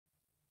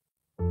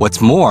What's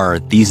more,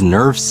 these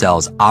nerve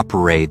cells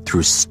operate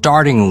through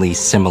startlingly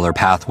similar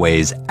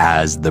pathways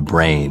as the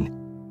brain.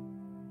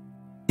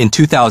 In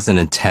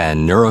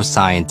 2010,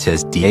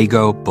 neuroscientist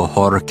Diego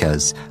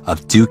Bojorquez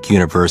of Duke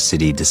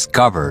University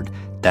discovered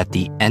that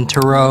the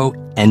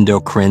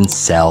enteroendocrine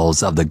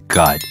cells of the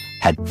gut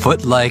had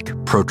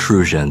foot-like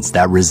protrusions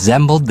that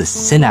resembled the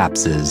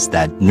synapses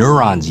that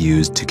neurons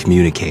use to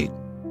communicate.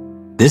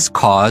 This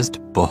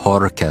caused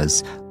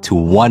Bojorquez to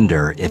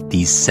wonder if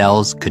these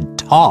cells could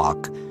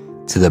talk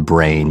to the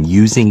brain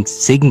using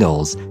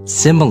signals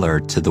similar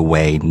to the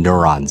way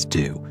neurons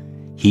do.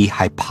 He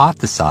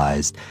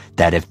hypothesized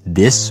that if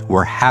this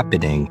were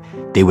happening,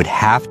 they would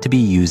have to be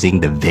using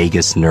the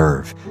vagus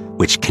nerve,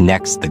 which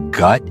connects the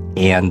gut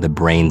and the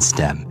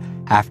brainstem.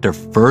 After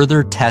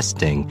further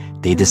testing,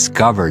 they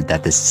discovered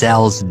that the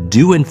cells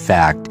do in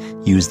fact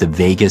use the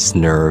vagus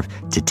nerve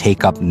to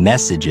take up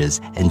messages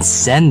and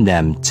send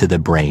them to the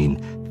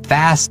brain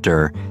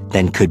faster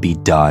than could be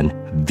done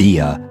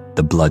via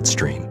the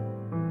bloodstream.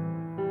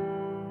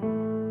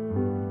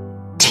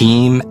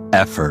 Team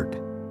effort.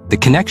 The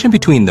connection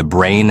between the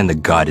brain and the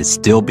gut is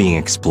still being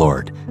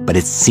explored, but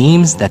it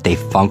seems that they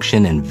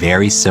function in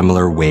very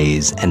similar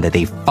ways and that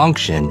they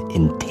function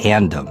in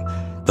tandem.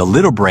 The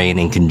little brain,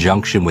 in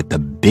conjunction with the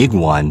big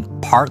one,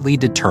 partly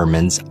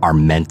determines our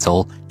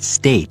mental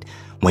state.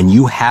 When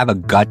you have a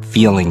gut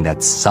feeling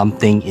that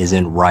something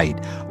isn't right,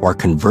 or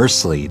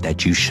conversely,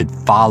 that you should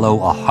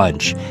follow a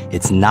hunch,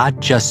 it's not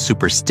just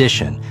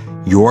superstition.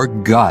 Your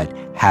gut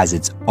has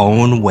its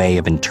own way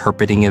of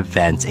interpreting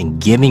events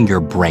and giving your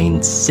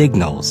brain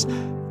signals.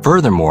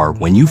 Furthermore,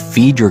 when you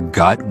feed your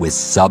gut with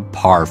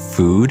subpar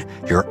food,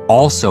 you're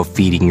also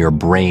feeding your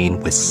brain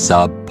with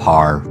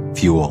subpar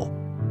fuel.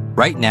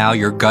 Right now,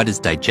 your gut is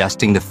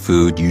digesting the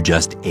food you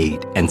just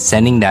ate and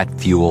sending that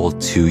fuel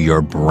to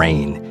your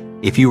brain.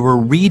 If you were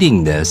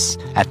reading this,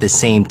 at the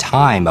same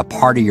time, a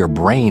part of your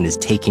brain is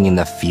taking in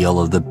the feel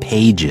of the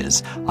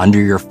pages under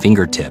your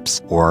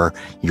fingertips or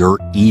your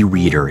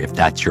e-reader, if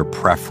that's your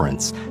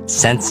preference,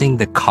 sensing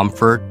the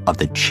comfort of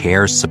the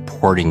chair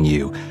supporting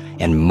you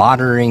and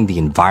monitoring the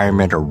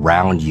environment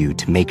around you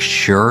to make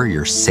sure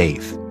you're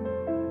safe.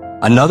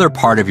 Another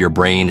part of your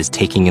brain is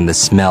taking in the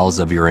smells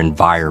of your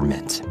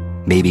environment,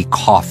 maybe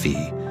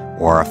coffee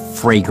or a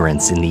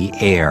fragrance in the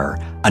air.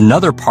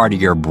 Another part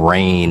of your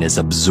brain is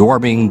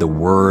absorbing the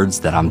words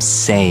that I'm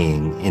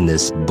saying in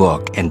this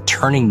book and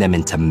turning them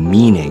into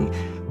meaning,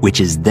 which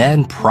is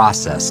then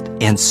processed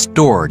and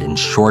stored in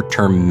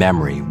short-term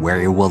memory, where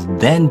it will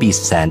then be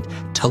sent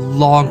to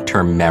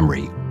long-term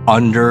memory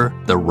under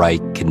the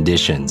right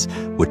conditions,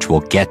 which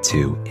we'll get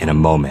to in a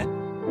moment.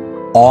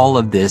 All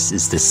of this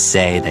is to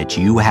say that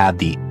you have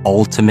the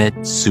ultimate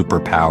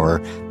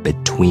superpower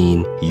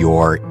between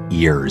your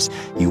ears.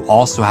 You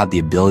also have the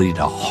ability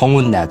to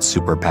hone that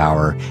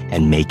superpower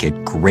and make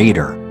it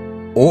greater,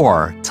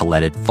 or to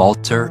let it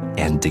falter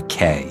and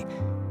decay.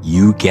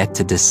 You get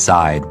to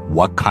decide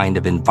what kind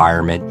of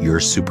environment your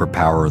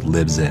superpower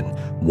lives in,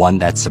 one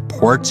that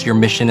supports your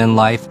mission in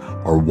life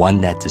or one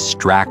that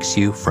distracts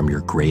you from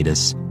your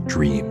greatest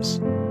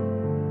dreams.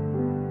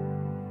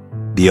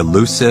 The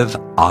elusive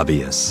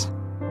obvious.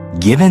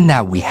 Given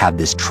that we have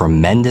this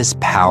tremendous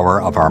power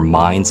of our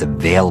minds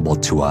available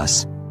to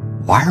us,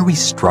 why are we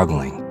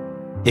struggling?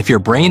 If your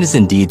brain is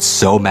indeed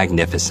so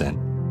magnificent,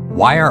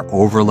 why are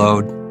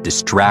overload,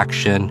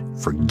 distraction,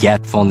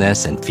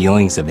 forgetfulness, and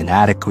feelings of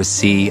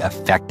inadequacy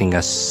affecting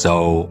us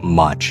so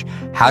much?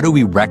 How do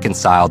we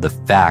reconcile the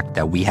fact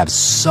that we have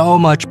so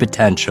much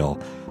potential,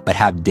 but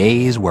have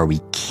days where we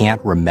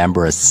can't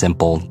remember a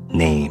simple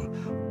name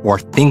or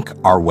think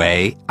our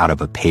way out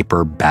of a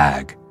paper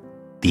bag?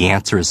 The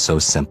answer is so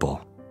simple.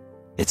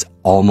 It's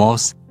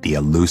almost the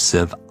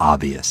elusive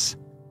obvious.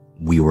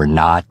 We were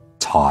not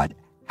taught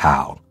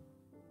how.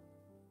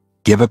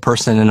 Give a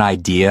person an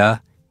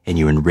idea and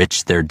you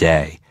enrich their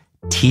day.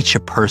 Teach a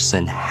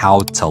person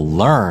how to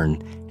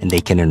learn and they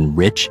can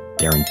enrich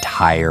their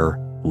entire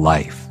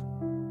life.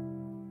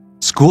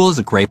 School is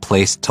a great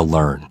place to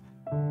learn.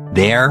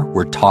 There,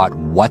 we're taught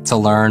what to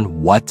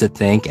learn, what to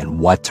think, and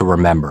what to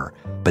remember.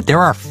 But there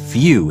are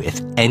few, if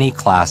any,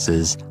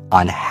 classes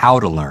on how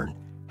to learn,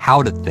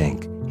 how to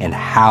think, and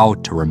how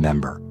to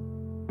remember.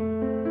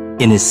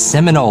 In his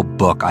seminal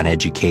book on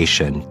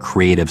education,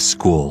 Creative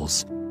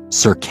Schools,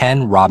 Sir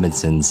Ken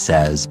Robinson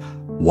says,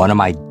 "One of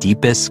my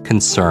deepest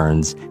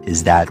concerns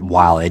is that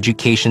while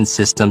education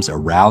systems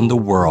around the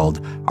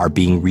world are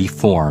being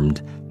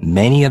reformed,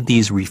 many of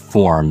these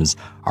reforms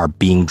are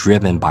being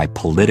driven by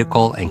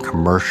political and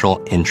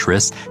commercial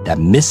interests that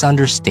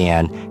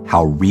misunderstand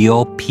how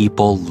real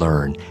people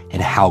learn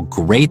and how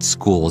great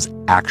schools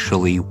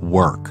actually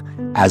work.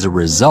 As a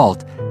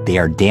result, they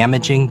are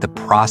damaging the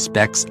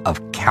prospects of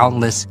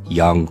countless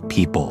young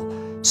people.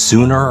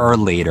 Sooner or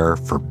later,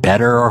 for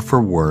better or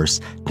for worse,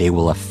 they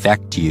will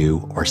affect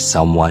you or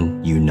someone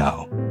you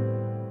know."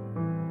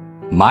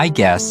 My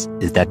guess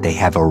is that they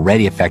have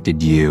already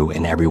affected you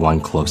and everyone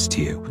close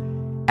to you.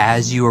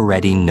 As you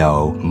already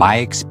know, my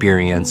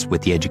experience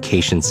with the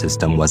education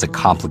system was a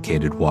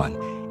complicated one,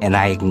 and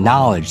I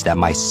acknowledged that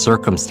my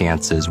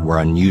circumstances were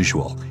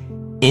unusual.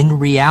 In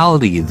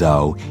reality,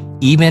 though,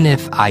 even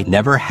if I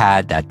never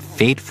had that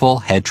fateful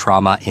head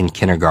trauma in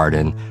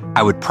kindergarten,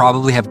 I would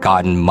probably have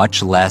gotten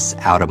much less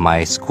out of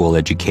my school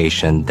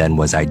education than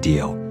was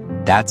ideal.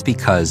 That's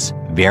because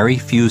very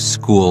few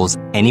schools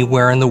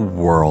anywhere in the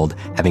world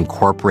have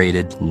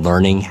incorporated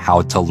learning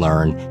how to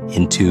learn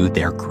into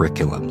their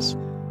curriculums.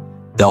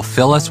 They'll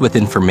fill us with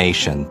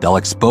information. They'll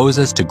expose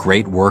us to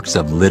great works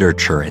of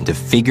literature and to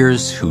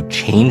figures who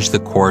changed the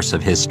course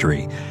of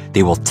history.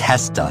 They will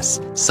test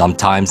us,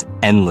 sometimes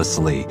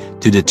endlessly,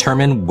 to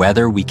determine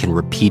whether we can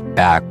repeat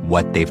back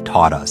what they've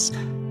taught us.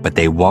 But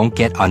they won't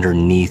get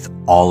underneath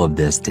all of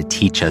this to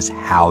teach us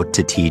how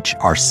to teach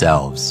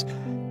ourselves,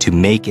 to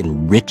make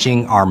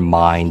enriching our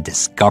mind,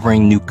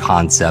 discovering new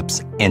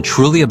concepts, and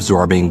truly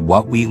absorbing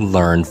what we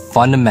learn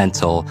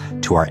fundamental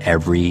to our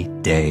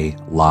everyday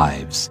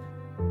lives.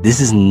 This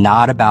is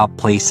not about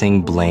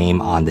placing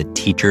blame on the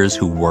teachers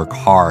who work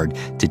hard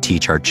to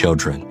teach our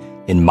children.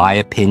 In my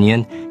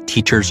opinion,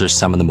 teachers are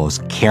some of the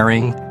most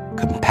caring,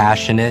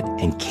 compassionate,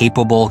 and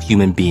capable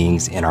human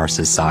beings in our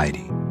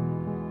society.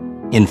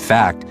 In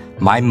fact,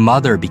 my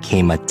mother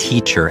became a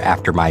teacher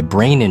after my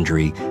brain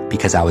injury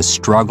because I was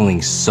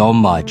struggling so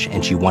much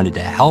and she wanted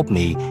to help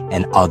me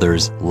and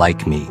others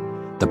like me.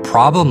 The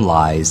problem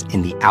lies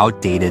in the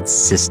outdated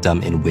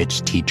system in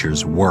which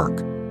teachers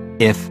work.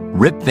 If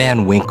Rip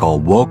Van Winkle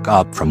woke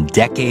up from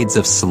decades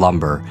of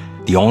slumber,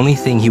 the only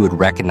thing he would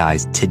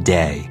recognize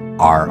today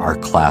are our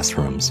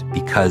classrooms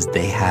because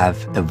they have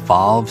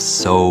evolved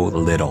so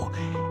little.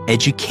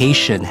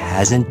 Education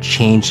hasn't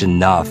changed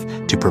enough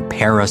to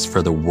prepare us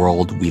for the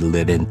world we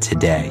live in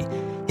today.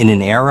 In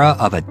an era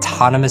of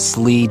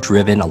autonomously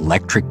driven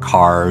electric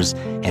cars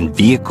and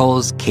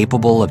vehicles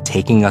capable of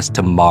taking us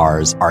to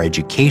Mars, our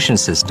education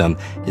system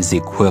is the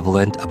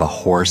equivalent of a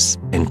horse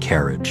and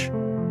carriage.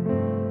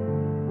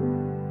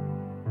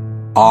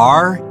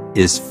 R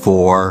is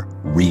for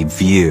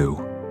review.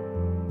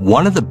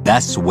 One of the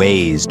best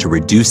ways to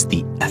reduce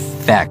the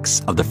effects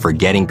of the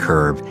forgetting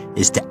curve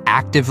is to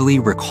actively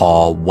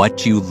recall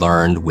what you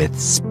learned with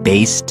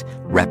spaced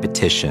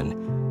repetition.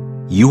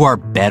 You are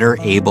better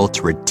able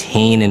to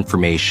retain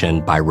information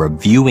by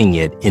reviewing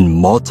it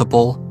in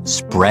multiple,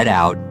 spread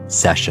out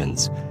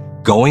sessions.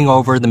 Going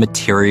over the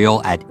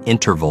material at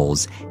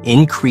intervals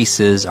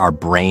increases our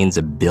brain's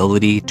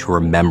ability to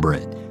remember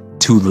it.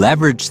 To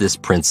leverage this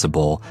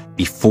principle,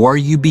 before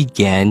you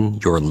begin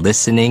your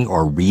listening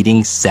or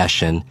reading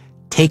session,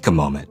 take a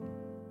moment,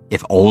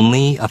 if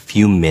only a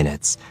few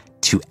minutes,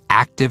 to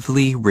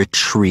actively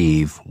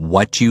retrieve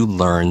what you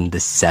learned the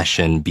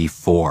session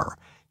before.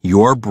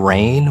 Your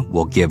brain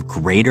will give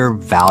greater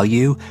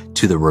value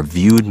to the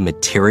reviewed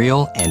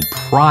material and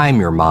prime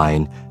your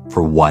mind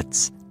for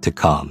what's to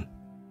come.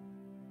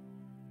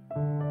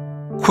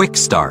 Quick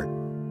start.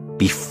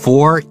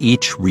 Before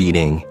each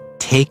reading,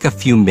 take a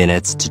few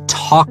minutes to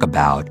talk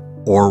about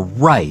or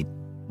write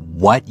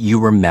what you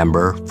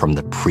remember from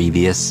the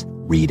previous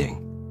reading.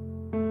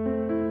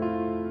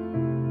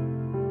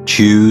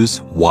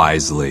 Choose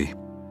wisely.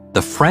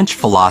 The French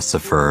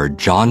philosopher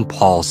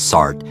Jean-Paul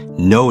Sartre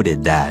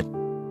noted that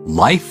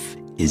life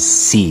is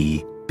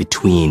C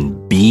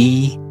between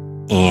B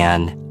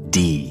and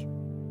D,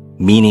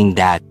 meaning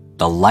that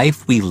the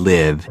life we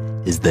live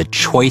is the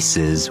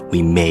choices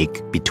we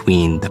make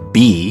between the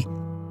B,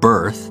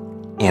 birth,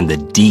 and the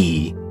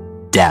D,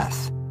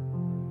 death.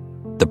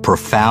 The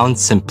profound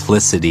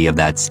simplicity of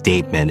that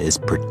statement is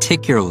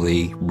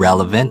particularly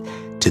relevant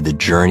to the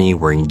journey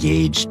we're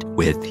engaged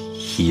with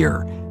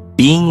here.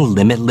 Being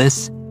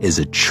limitless is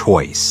a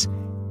choice,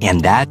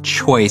 and that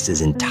choice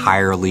is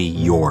entirely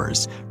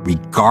yours,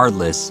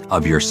 regardless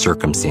of your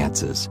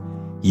circumstances.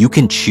 You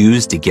can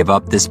choose to give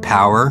up this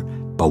power,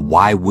 but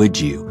why would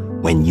you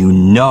when you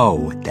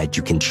know that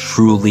you can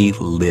truly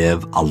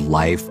live a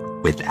life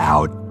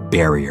without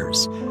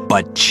barriers?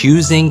 But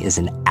choosing is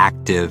an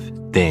active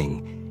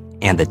thing,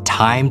 and the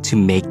time to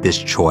make this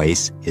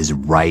choice is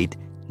right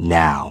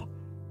now.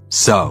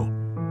 So,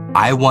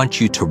 I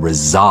want you to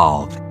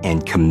resolve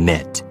and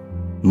commit.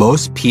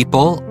 Most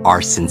people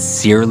are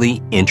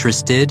sincerely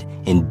interested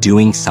in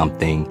doing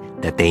something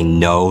that they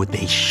know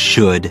they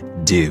should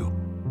do,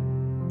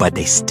 but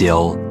they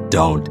still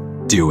don't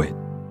do it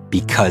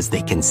because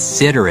they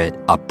consider it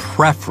a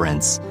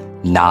preference,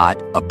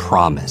 not a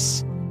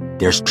promise.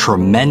 There's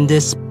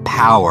tremendous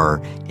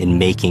power in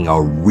making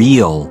a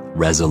real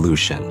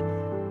resolution.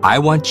 I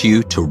want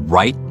you to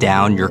write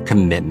down your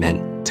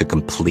commitment to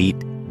complete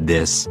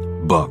this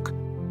book.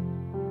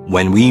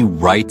 When we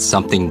write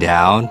something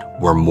down,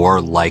 we're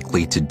more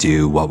likely to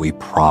do what we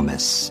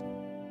promise.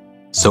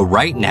 So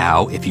right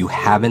now, if you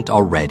haven't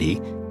already,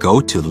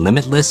 go to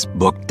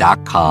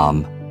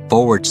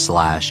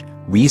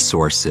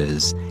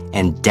limitlessbook.com/resources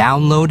and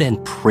download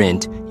and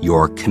print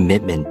your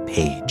commitment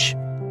page.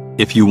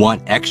 If you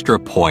want extra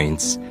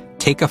points,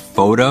 take a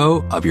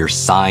photo of your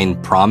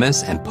signed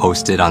promise and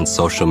post it on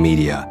social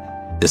media.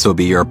 This will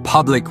be your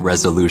public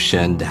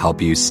resolution to help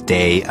you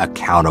stay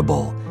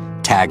accountable.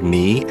 Tag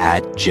me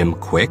at Jim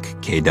Kwik,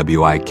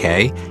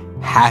 Kwik,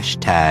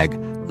 hashtag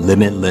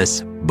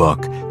limitless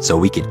book so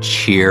we could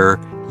cheer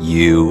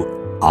you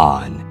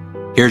on.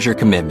 Here's your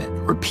commitment.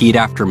 Repeat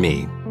after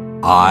me.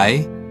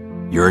 I,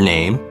 your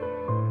name,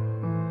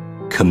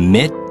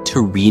 commit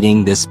to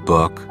reading this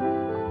book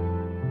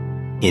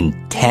in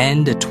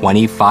 10 to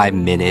 25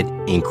 minute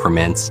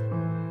increments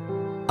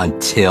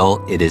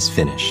until it is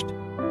finished.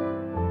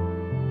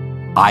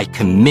 I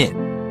commit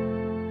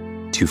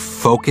to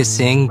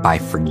focusing by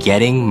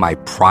forgetting my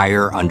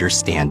prior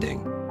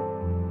understanding,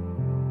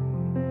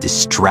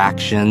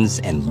 distractions,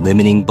 and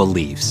limiting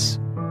beliefs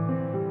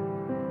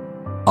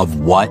of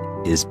what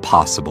is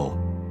possible.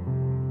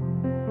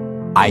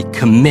 I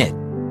commit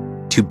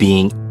to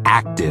being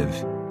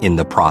active in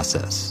the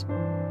process.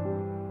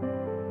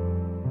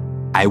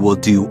 I will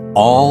do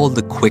all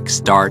the quick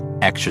start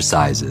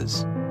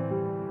exercises.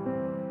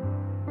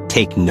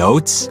 Take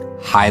notes,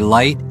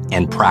 highlight,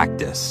 and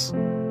practice.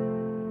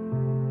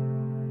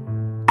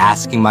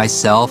 Asking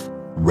myself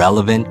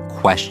relevant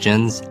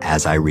questions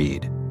as I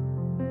read.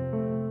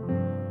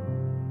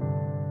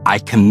 I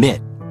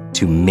commit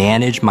to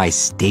manage my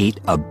state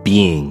of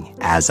being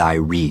as I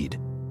read.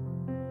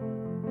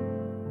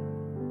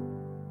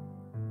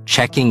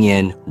 Checking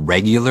in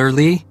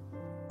regularly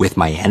with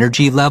my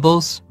energy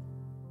levels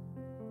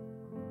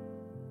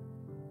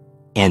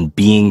and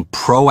being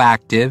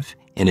proactive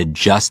in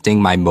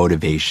adjusting my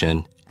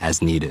motivation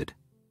as needed.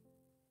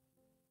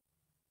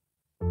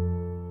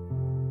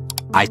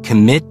 I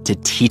commit to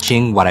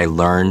teaching what I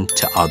learn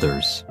to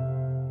others,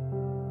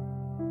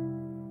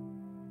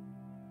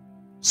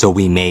 so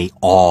we may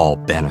all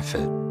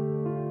benefit.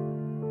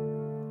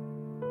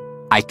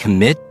 I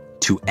commit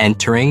to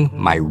entering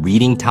my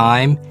reading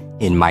time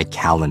in my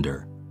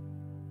calendar,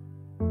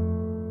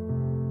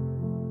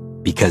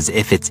 because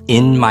if it's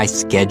in my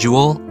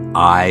schedule,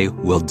 I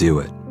will do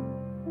it.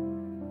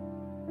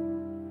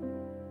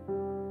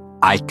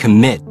 I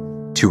commit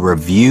to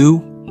review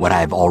what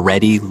I've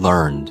already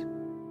learned,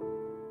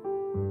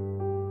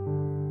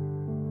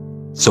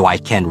 so I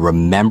can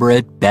remember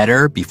it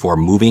better before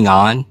moving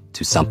on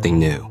to something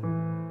new.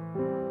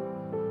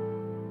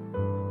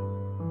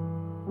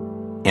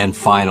 And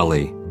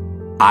finally,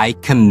 I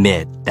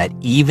commit that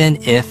even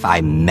if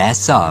I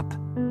mess up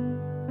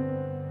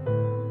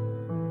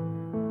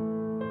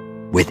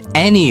with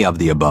any of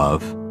the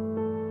above,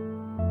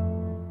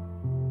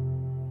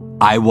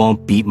 I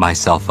won't beat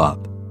myself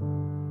up.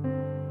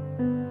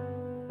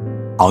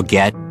 I'll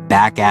get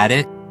back at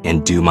it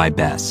and do my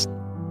best.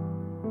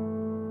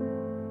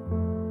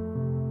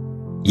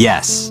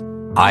 Yes,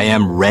 I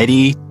am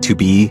ready to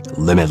be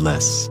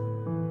limitless.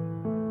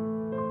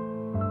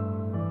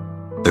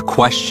 The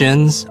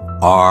questions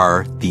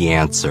are the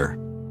answer.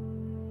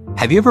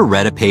 Have you ever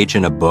read a page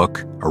in a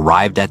book,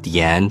 arrived at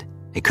the end,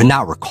 and could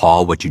not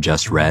recall what you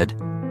just read?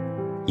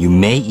 You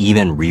may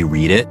even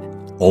reread it,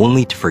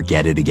 only to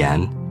forget it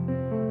again.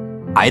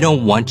 I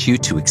don't want you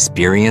to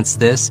experience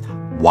this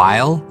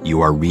while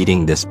you are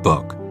reading this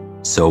book.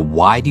 So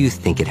why do you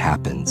think it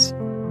happens?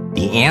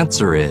 The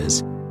answer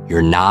is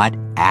you're not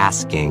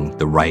asking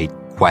the right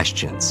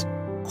questions.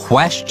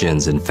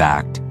 Questions, in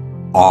fact,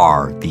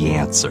 are the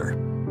answer.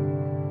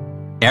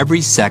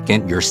 Every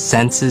second, your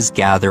senses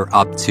gather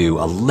up to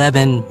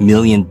 11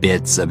 million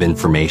bits of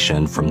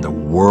information from the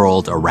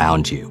world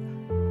around you.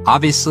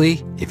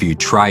 Obviously, if you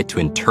try to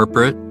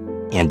interpret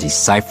and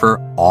decipher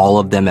all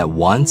of them at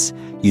once,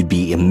 you'd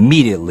be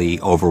immediately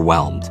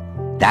overwhelmed.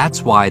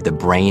 That's why the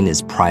brain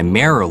is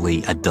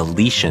primarily a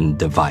deletion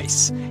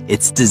device.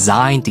 It's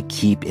designed to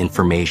keep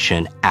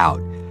information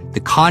out. The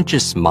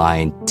conscious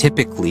mind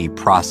typically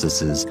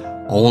processes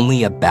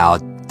only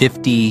about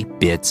 50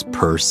 bits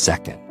per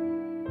second.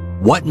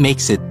 What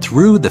makes it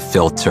through the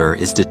filter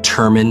is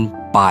determined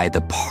by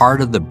the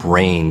part of the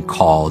brain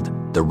called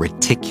the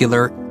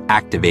reticular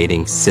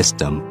activating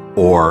system,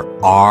 or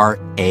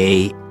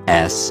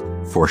RAS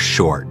for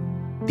short.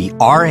 The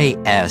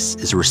RAS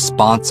is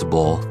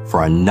responsible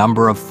for a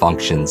number of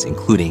functions,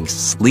 including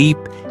sleep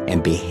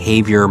and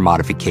behavior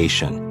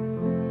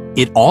modification.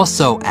 It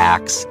also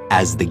acts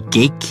as the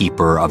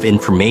gatekeeper of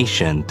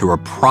information through a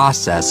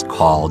process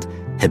called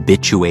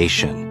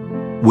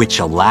habituation, which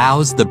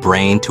allows the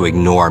brain to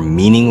ignore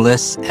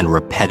meaningless and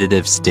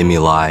repetitive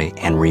stimuli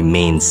and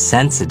remain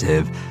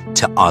sensitive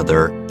to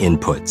other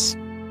inputs.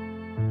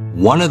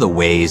 One of the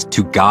ways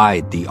to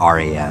guide the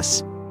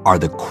RAS are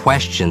the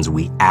questions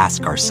we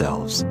ask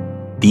ourselves.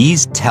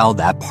 These tell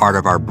that part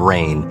of our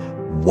brain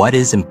what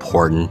is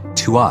important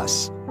to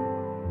us.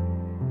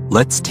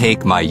 Let's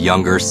take my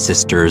younger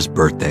sister's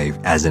birthday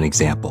as an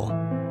example.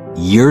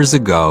 Years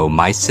ago,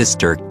 my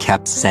sister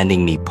kept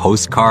sending me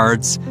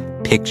postcards,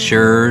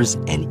 pictures,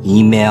 and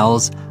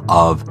emails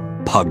of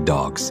pug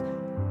dogs.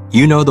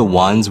 You know, the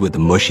ones with the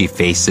mushy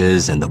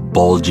faces and the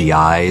bulgy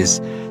eyes.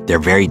 They're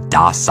very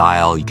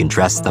docile. You can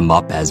dress them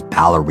up as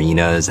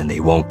ballerinas and they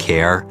won't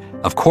care.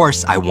 Of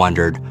course, I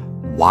wondered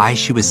why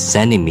she was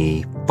sending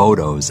me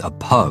photos of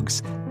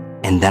pugs.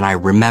 And then I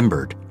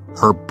remembered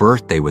her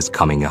birthday was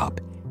coming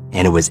up,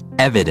 and it was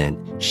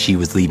evident she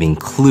was leaving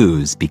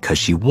clues because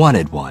she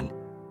wanted one.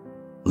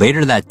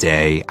 Later that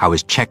day, I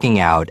was checking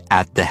out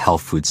at the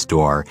health food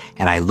store,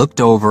 and I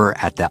looked over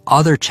at the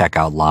other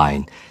checkout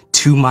line.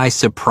 To my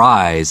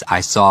surprise,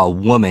 I saw a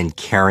woman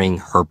carrying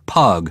her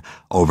pug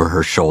over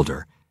her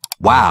shoulder.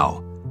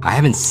 Wow, I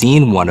haven't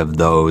seen one of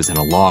those in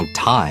a long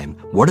time.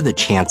 What are the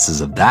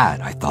chances of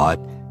that? I thought.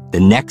 The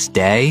next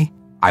day,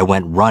 I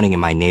went running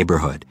in my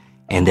neighborhood,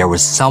 and there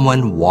was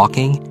someone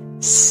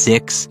walking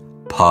 6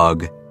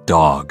 pug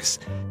dogs.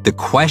 The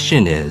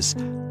question is,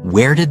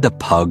 where did the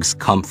pugs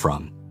come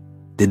from?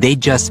 Did they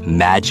just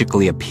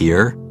magically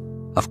appear?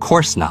 Of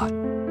course not.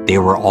 They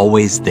were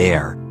always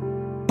there.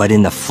 But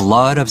in the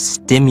flood of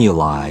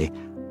stimuli,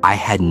 I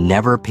had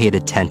never paid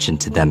attention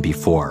to them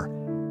before.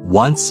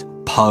 Once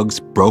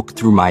pugs broke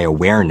through my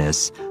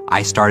awareness,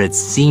 I started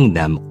seeing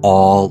them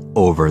all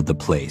over the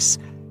place.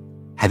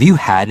 Have you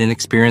had an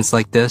experience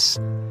like this?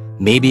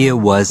 Maybe it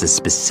was a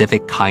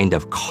specific kind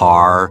of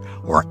car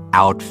or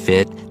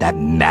outfit that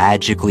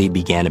magically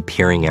began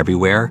appearing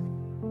everywhere.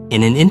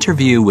 In an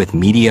interview with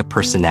media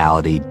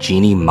personality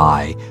Jeannie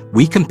Mai,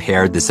 we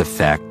compared this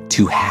effect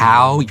to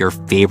how your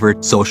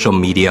favorite social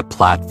media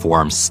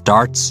platform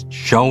starts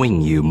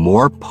showing you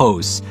more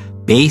posts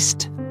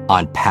based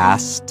on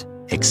past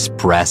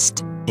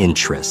expressed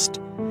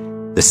interest.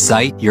 The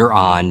site you're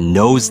on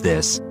knows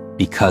this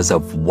because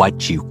of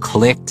what you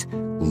clicked,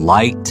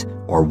 liked,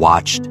 or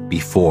watched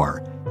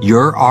before.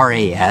 Your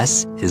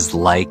RAS is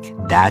like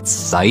that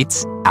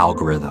site's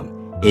algorithm.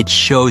 It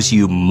shows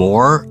you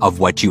more of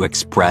what you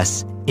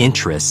express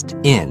interest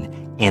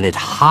in, and it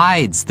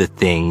hides the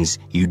things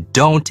you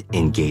don't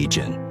engage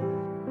in.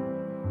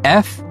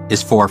 F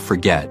is for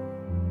forget.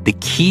 The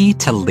key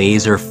to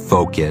laser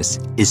focus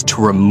is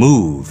to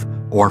remove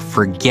or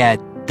forget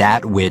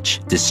that which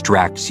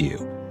distracts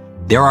you.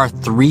 There are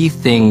 3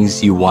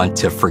 things you want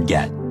to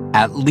forget,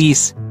 at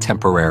least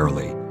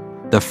temporarily.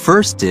 The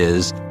first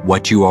is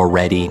what you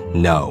already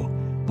know.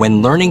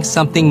 When learning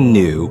something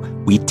new,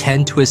 we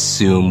tend to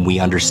assume we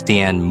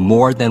understand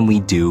more than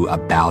we do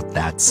about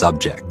that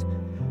subject.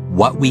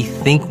 What we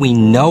think we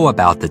know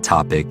about the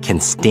topic can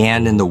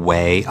stand in the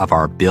way of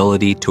our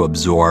ability to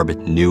absorb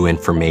new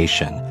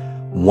information.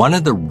 One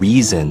of the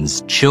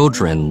reasons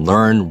children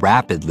learn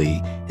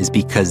rapidly is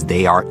because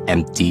they are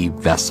empty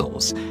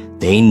vessels.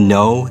 They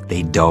know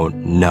they don't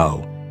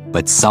know.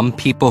 But some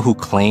people who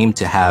claim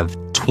to have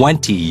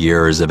 20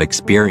 years of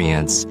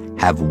experience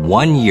have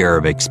 1 year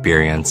of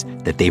experience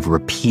that they've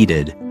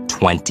repeated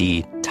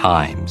 20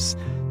 times.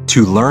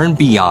 To learn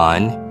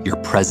beyond your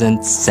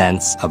present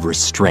sense of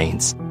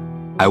restraints,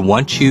 I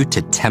want you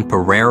to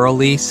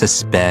temporarily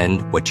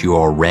suspend what you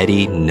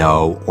already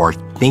know or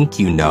think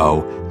you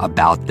know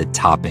about the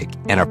topic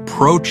and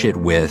approach it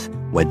with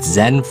what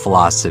Zen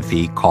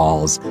philosophy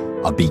calls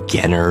a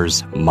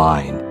beginner's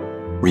mind.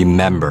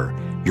 Remember,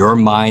 your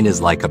mind is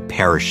like a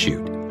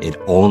parachute. It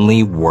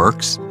only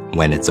works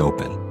when it's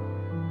open.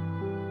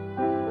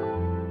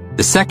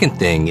 The second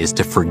thing is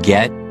to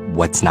forget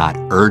what's not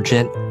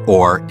urgent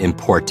or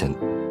important.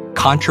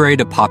 Contrary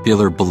to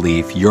popular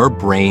belief, your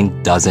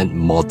brain doesn't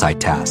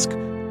multitask.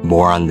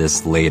 More on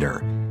this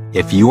later.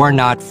 If you are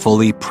not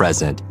fully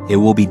present, it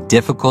will be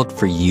difficult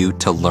for you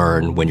to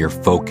learn when your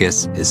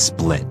focus is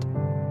split.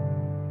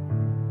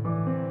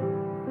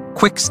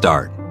 Quick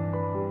start.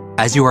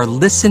 As you are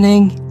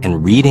listening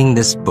and reading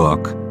this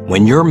book,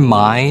 when your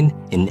mind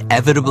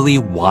inevitably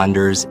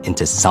wanders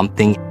into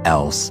something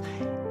else,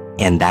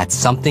 and that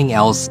something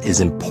else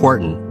is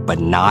important but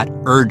not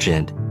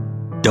urgent,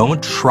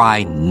 don't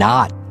try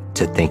not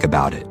to think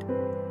about it.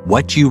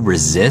 What you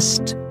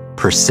resist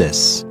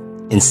persists.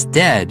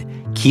 Instead,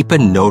 keep a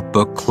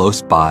notebook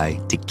close by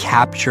to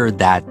capture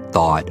that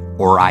thought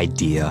or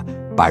idea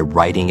by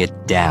writing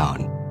it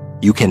down.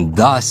 You can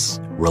thus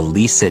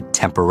release it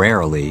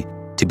temporarily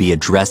to be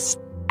addressed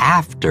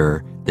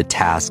after the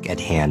task at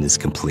hand is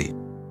complete.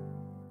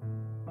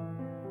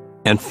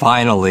 And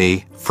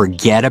finally,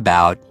 forget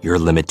about your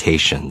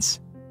limitations.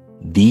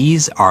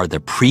 These are the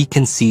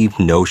preconceived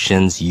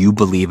notions you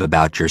believe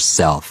about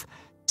yourself,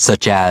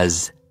 such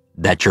as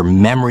that your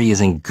memory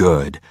isn't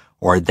good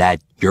or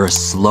that you're a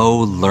slow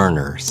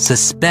learner.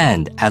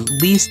 Suspend, at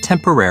least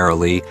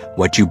temporarily,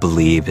 what you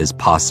believe is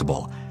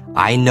possible.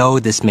 I know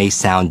this may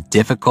sound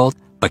difficult,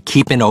 but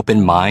keep an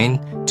open mind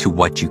to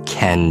what you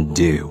can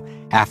do.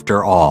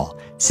 After all,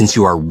 since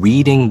you are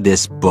reading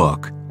this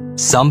book,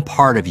 some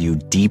part of you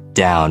deep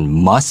down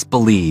must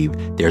believe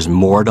there's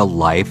more to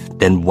life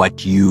than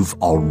what you've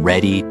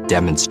already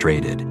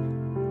demonstrated.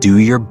 Do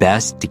your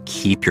best to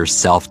keep your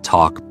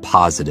self-talk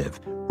positive.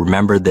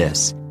 Remember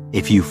this,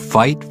 if you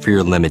fight for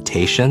your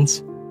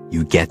limitations,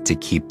 you get to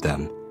keep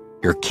them.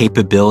 Your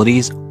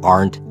capabilities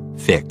aren't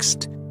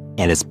fixed,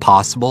 and it's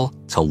possible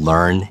to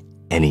learn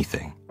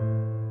anything.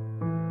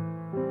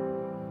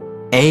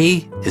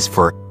 A is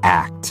for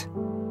act.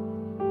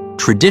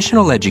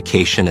 Traditional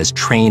education has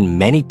trained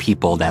many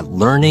people that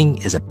learning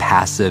is a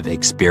passive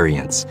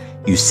experience.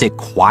 You sit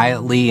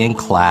quietly in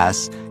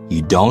class,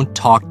 you don't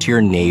talk to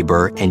your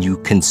neighbor, and you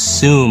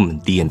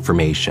consume the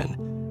information.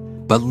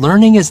 But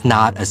learning is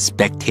not a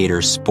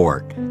spectator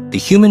sport. The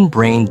human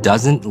brain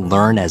doesn't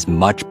learn as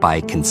much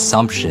by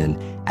consumption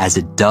as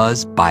it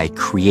does by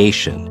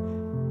creation.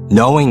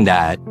 Knowing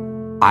that,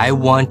 I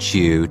want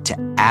you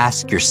to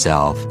ask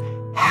yourself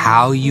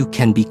how you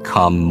can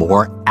become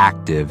more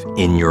active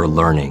in your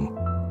learning.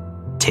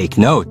 Take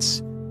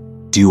notes.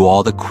 Do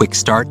all the Kwik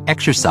Start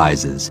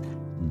exercises.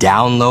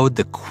 Download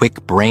the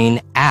Kwik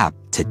Brain app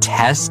to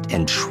test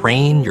and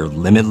train your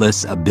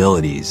limitless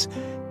abilities.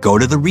 Go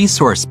to the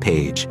resource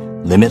page,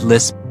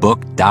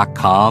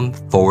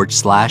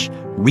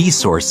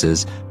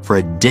 limitlessbook.com/resources for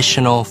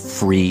additional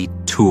free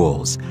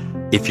tools.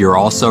 If you're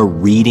also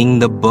reading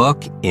the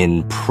book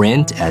in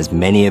print, as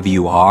many of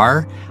you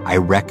are, I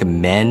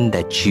recommend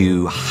that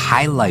you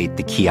highlight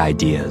the key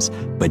ideas,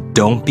 but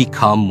don't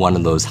become one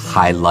of those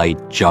highlight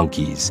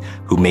junkies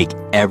who make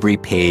every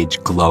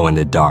page glow in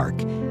the dark.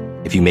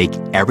 If you make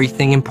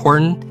everything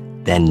important,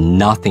 then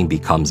nothing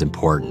becomes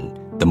important.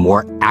 The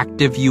more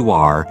active you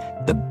are,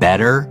 the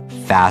better,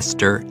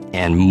 faster,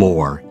 and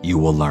more you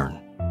will learn.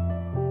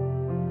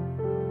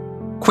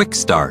 Kwik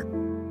Start.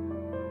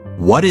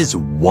 What is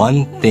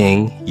one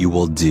thing you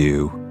will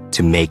do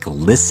to make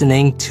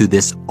listening to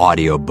this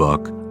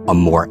audiobook a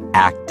more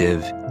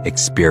active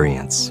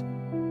experience?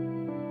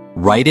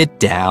 Write it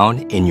down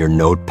in your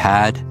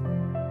notepad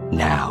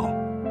now.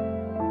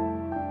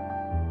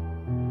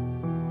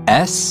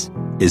 S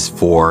is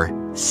for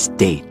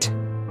state.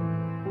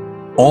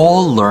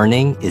 All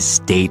learning is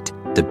state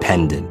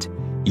dependent.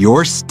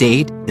 Your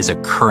state is a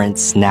current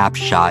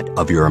snapshot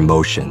of your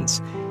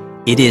emotions.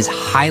 It is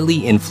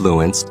highly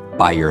influenced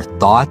by your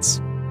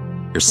thoughts,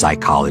 your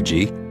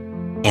psychology,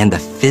 and the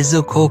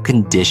physical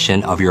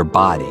condition of your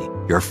body,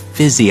 your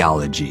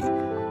physiology.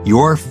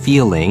 Your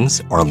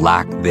feelings or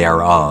lack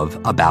thereof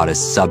about a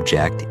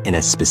subject in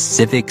a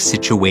specific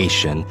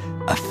situation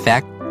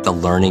affect the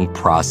learning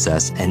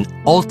process and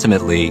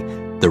ultimately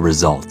the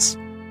results.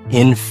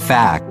 In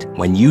fact,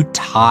 when you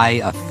tie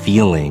a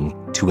feeling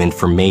to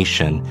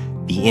information,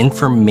 the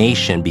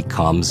information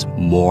becomes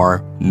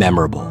more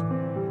memorable.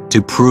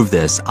 To prove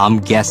this, I'm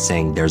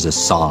guessing there's a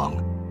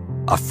song,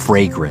 a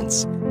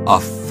fragrance, a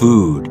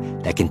food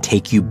that can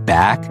take you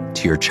back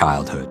to your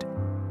childhood.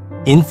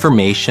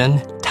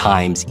 Information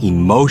times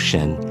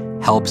emotion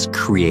helps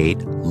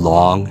create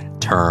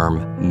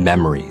long-term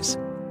memories.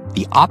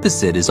 The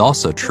opposite is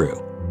also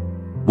true.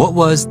 What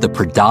was the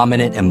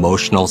predominant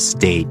emotional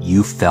state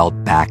you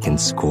felt back in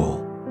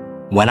school?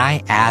 When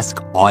I ask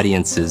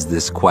audiences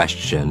this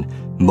question,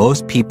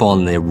 most people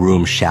in the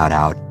room shout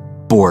out,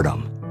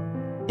 boredom.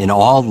 In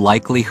all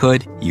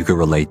likelihood, you could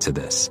relate to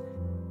this.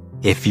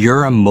 If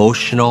your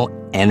emotional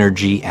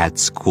energy at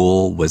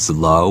school was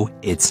low,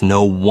 it's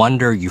no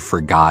wonder you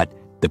forgot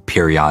the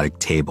periodic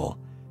table.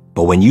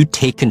 But when you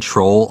take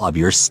control of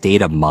your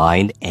state of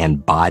mind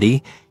and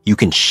body, you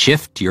can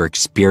shift your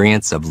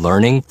experience of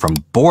learning from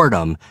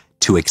boredom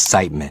to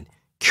excitement,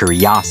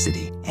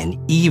 curiosity, and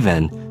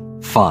even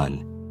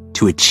fun.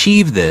 To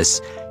achieve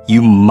this,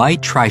 you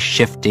might try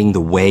shifting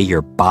the way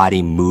your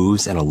body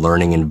moves in a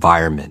learning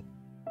environment,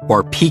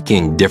 or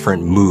peaking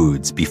different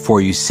moods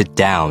before you sit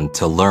down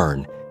to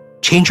learn.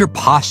 Change your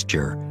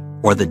posture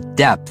or the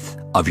depth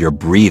of your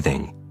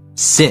breathing.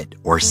 Sit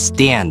or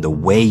stand the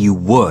way you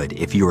would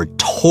if you were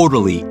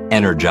totally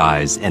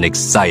energized and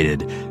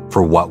excited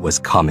for what was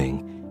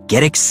coming.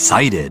 Get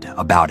excited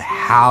about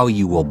how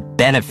you will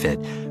benefit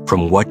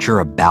from what you're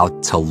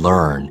about to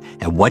learn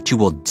and what you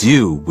will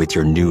do with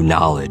your new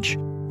knowledge.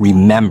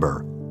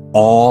 Remember,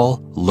 all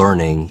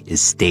learning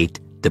is state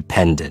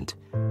dependent.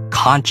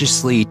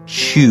 Consciously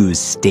choose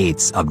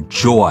states of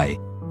joy,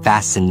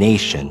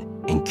 fascination,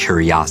 and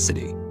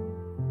curiosity.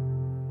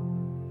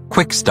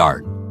 Kwik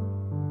Start.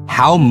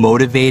 How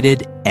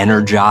motivated,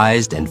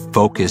 energized, and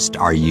focused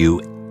are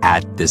you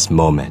at this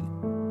moment?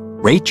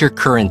 Rate your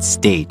current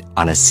state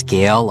on a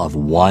scale of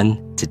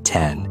 1 to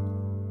 10.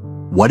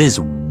 What is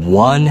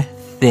one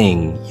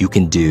thing you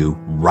can do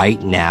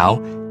right now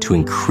to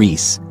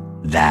increase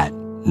that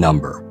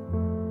number?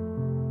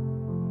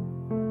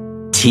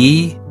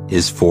 T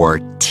is for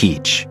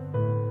teach.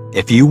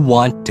 If you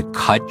want to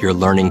cut your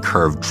learning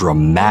curve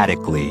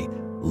dramatically,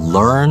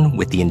 learn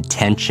with the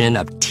intention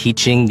of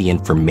teaching the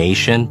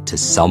information to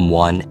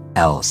someone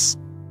else.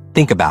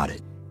 Think about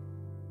it.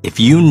 If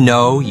you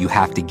know you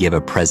have to give a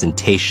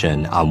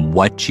presentation on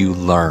what you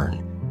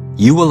learn,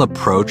 you will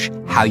approach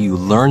how you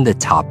learn the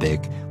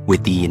topic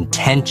with the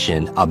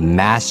intention of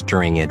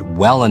mastering it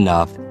well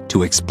enough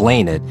to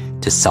explain it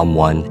to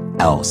someone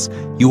else.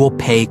 You will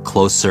pay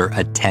closer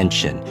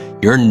attention.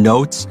 Your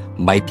notes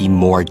might be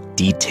more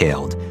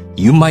detailed.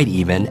 You might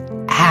even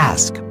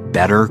ask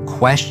better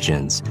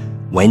questions.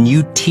 When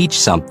you teach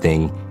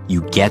something,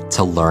 you get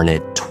to learn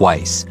it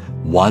twice,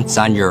 once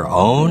on your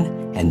own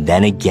and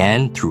then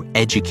again through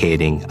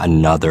educating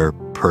another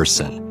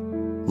person.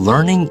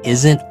 Learning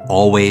isn't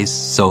always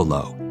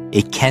solo.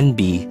 It can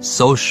be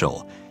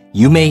social.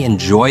 You may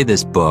enjoy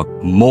this book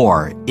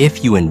more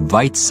if you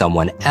invite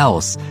someone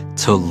else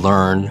to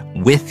learn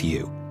with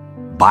you.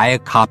 Buy a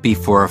copy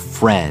for a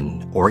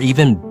friend, or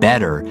even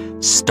better,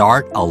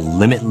 start a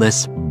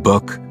limitless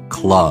book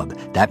club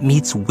that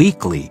meets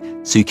weekly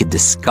so you can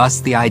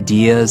discuss the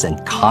ideas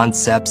and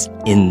concepts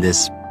in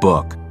this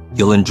book.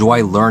 You'll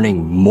enjoy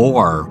learning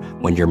more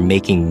when you're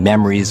making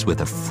memories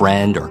with a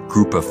friend or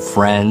group of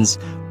friends.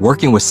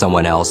 Working with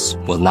someone else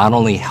will not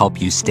only help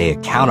you stay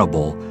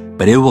accountable,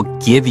 but it will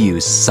give you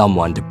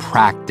someone to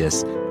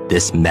practice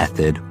this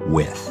method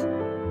with.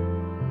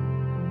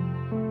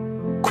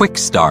 Quick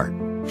start.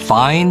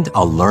 Find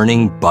a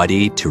learning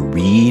buddy to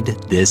read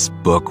this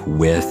book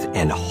with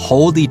and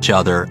hold each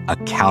other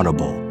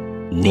accountable.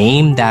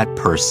 Name that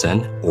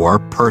person or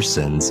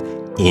persons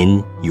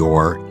in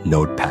your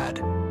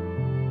notepad.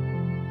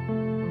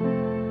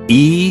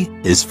 E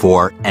is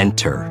for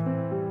enter.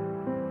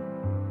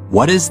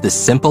 What is the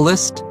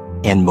simplest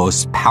and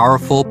most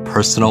powerful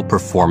personal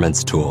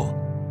performance tool?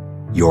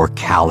 Your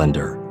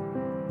calendar.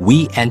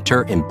 We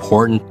enter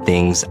important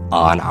things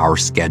on our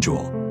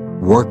schedule.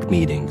 Work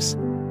meetings,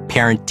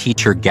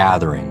 parent-teacher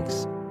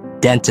gatherings,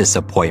 dentist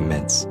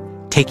appointments,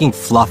 taking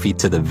Fluffy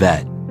to the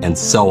vet, and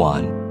so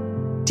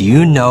on. Do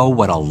you know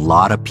what a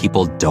lot of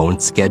people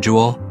don't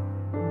schedule?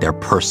 Their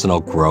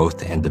personal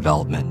growth and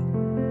development.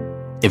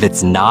 If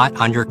it's not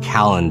on your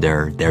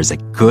calendar, there's a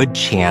good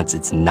chance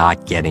it's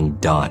not getting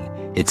done.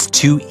 It's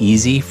too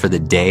easy for the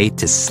day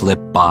to slip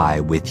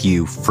by with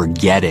you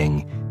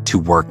forgetting to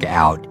work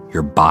out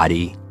your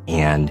body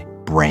and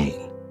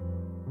brain.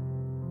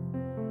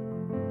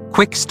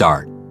 Quick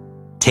start.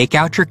 Take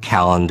out your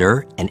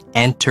calendar and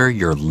enter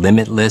your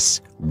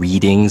limitless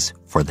readings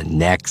for the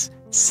next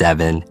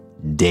 7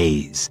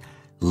 days.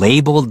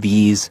 Label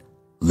these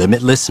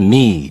Limitless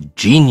Me,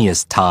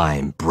 Genius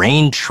Time,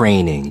 Brain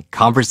Training,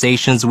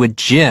 Conversations with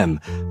Jim,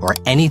 or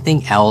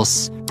anything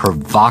else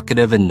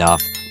provocative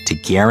enough to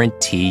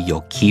guarantee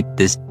you'll keep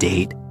this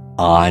date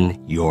on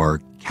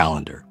your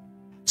calendar.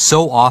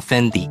 So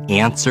often the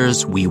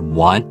answers we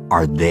want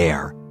are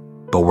there,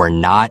 but we're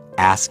not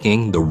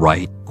asking the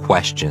right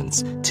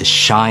questions to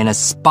shine a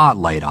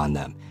spotlight on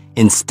them.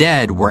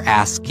 Instead, we're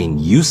asking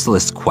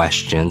useless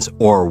questions,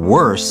 or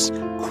worse,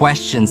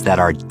 questions that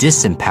are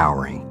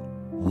disempowering.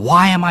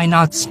 Why am I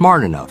not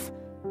smart enough?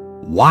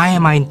 Why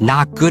am I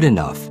not good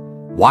enough?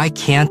 Why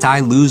can't I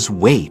lose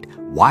weight?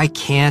 Why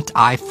can't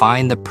I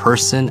find the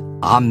person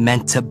I'm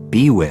meant to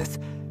be with?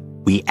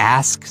 We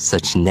ask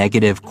such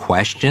negative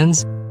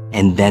questions,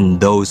 and then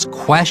those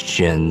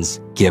questions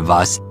give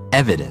us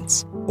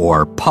evidence,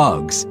 or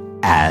pugs,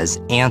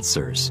 as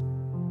answers.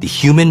 The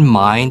human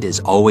mind is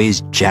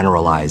always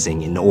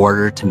generalizing in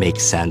order to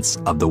make sense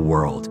of the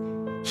world.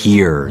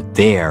 Here,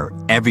 there,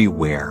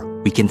 everywhere,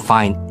 we can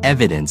find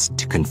evidence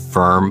to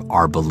confirm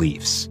our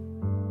beliefs.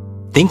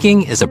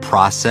 Thinking is a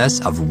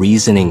process of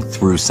reasoning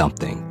through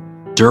something,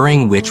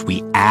 during which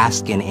we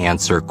ask and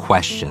answer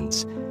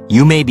questions.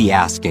 You may be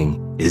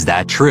asking, is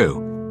that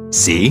true?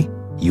 See,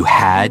 you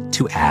had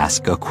to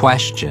ask a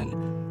question.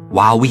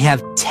 While we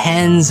have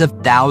tens of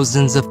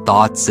thousands of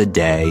thoughts a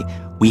day,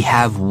 we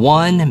have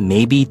one,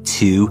 maybe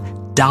two,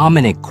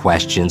 dominant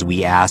questions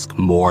we ask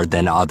more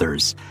than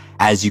others.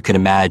 As you can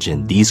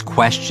imagine, these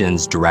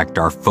questions direct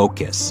our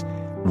focus,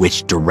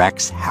 which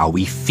directs how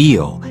we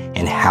feel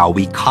and how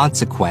we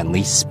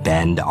consequently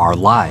spend our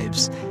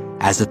lives.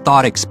 As a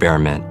thought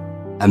experiment,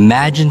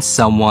 imagine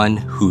someone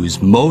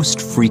whose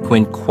most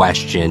frequent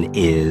question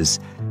is,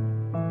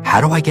 how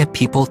do I get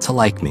people to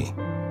like me?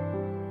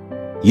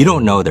 You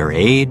don't know their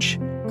age,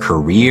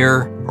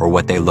 career, or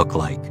what they look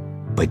like,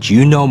 but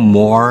you know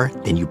more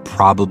than you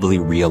probably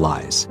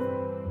realize.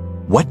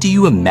 What do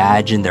you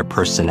imagine their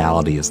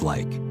personality is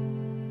like?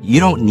 You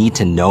don't need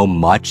to know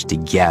much to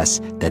guess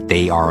that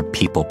they are a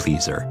people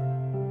pleaser.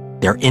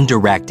 They're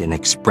indirect in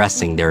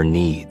expressing their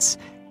needs,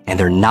 and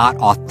they're not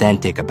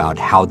authentic about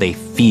how they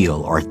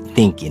feel or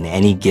think in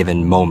any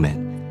given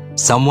moment.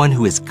 Someone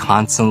who is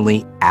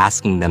constantly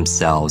asking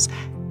themselves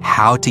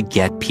how to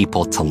get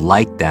people to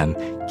like them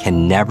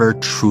can never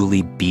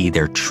truly be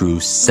their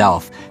true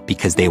self,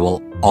 because they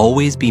will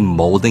always be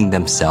molding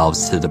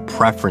themselves to the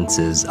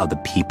preferences of the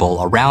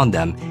people around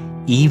them,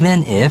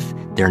 even if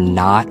they're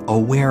not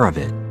aware of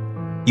it.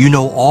 You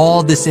know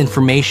all this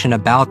information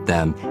about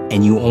them,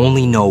 and you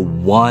only know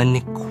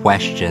one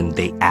question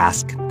they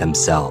ask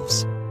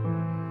themselves.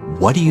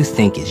 What do you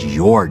think is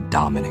your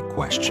dominant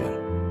question?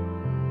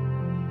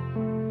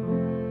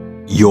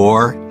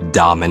 Your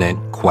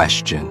dominant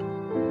question.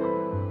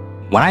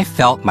 When I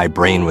felt my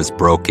brain was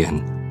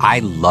broken, I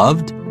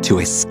loved to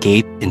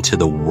escape into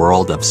the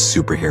world of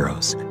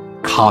superheroes,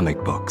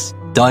 comic books,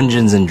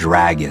 Dungeons and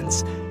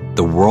Dragons.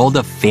 The world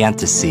of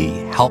fantasy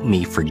helped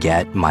me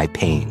forget my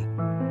pain.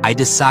 I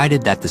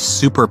decided that the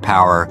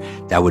superpower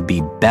that would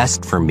be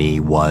best for me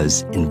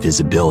was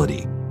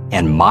invisibility.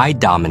 And my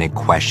dominant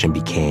question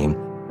became,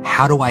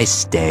 how do I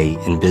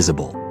stay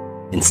invisible?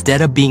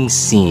 Instead of being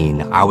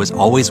seen, I was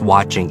always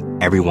watching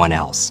everyone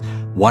else,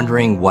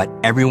 wondering what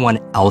everyone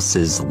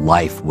else's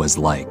life was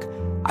like.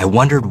 I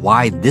wondered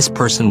why this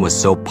person was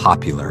so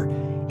popular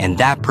and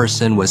that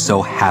person was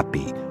so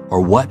happy,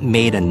 or what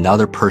made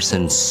another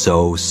person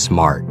so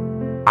smart.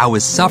 I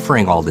was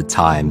suffering all the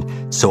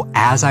time, so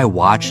as I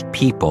watched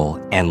people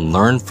and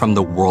learned from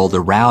the world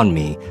around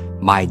me,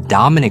 my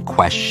dominant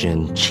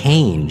question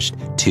changed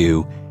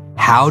to,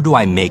 how do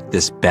I make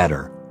this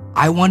better?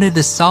 I wanted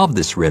to solve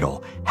this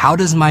riddle. How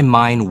does my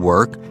mind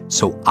work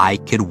so I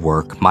could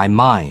work my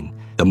mind?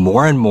 The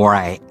more and more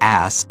I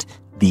asked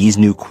these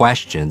new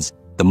questions,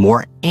 the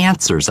more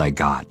answers I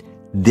got.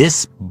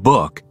 This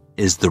book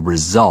is the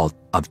result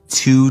of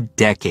 2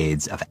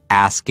 decades of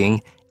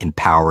asking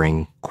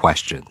empowering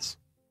questions.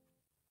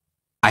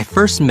 I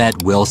first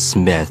met Will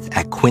Smith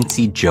at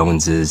Quincy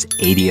Jones's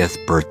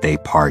 80th birthday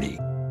party.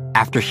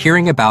 After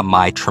hearing about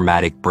my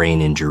traumatic brain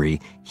injury,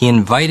 he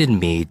invited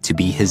me to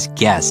be his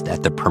guest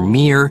at the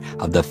premiere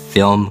of the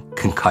film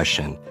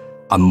Concussion,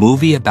 a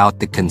movie about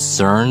the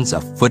concerns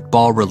of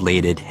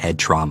football-related head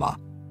trauma.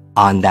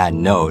 On that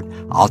note,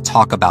 I'll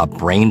talk about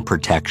brain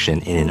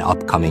protection in an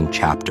upcoming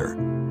chapter.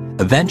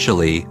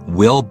 Eventually,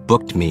 Will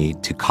booked me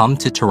to come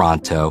to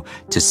Toronto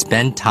to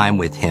spend time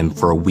with him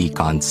for a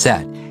week on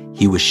set.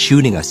 He was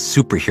shooting a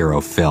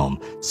superhero film,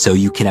 so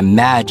you can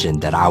imagine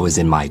that I was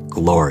in my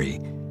glory.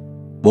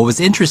 What was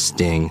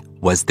interesting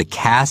was the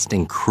cast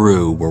and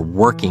crew were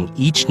working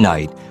each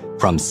night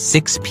from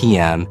 6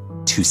 p.m.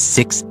 to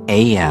 6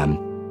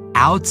 a.m.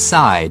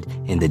 outside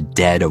in the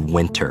dead of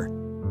winter.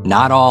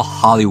 Not all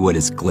Hollywood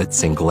is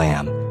glitz and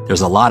glam.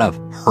 There's a lot of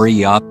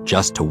hurry up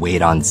just to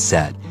wait on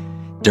set.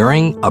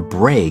 During a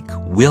break,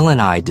 Will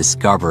and I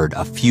discovered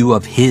a few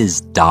of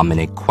his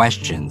dominant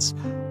questions,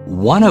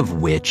 one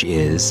of which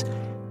is,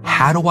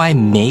 how do I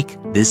make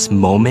this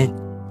moment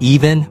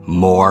even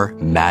more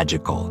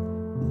magical?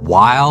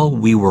 While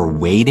we were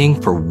waiting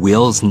for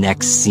Will's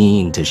next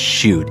scene to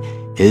shoot,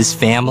 his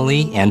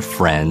family and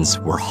friends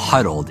were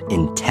huddled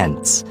in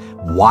tents,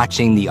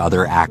 watching the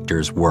other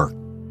actors work.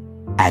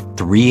 At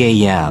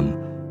 3 a.m.,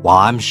 while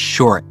I'm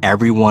sure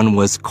everyone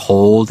was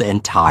cold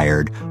and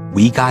tired,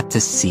 we got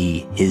to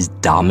see his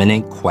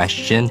dominant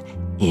question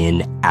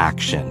in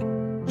action.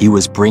 He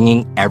was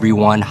bringing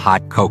everyone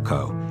hot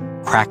cocoa,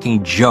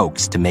 cracking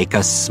jokes to make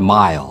us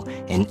smile,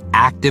 and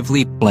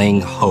actively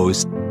playing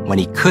host when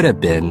he could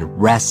have been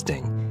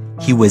resting.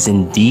 He was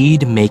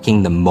indeed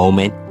making the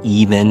moment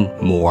even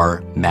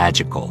more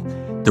magical.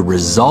 The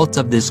result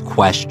of this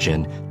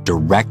question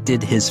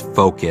directed his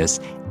focus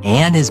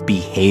and his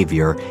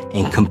behavior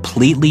and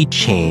completely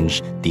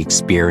changed the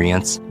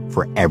experience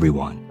for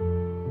everyone.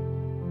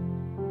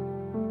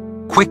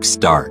 Quick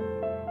start.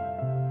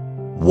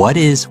 What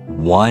is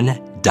one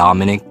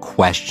dominant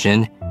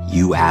question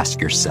you ask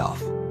yourself?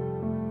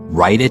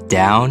 Write it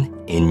down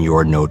in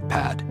your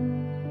notepad.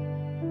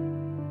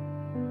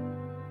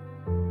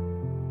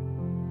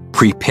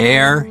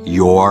 Prepare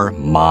your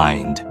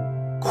mind.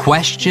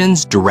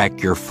 Questions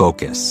direct your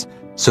focus,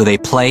 so they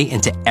play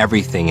into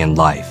everything in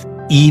life,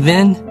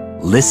 even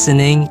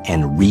listening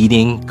and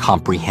reading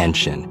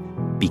comprehension,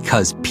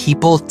 because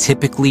people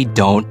typically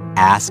don't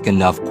ask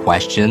enough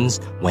questions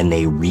when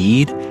they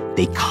read.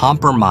 They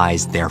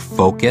compromise their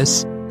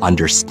focus,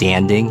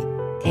 understanding,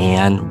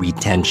 and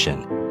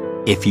retention.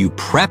 If you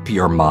prep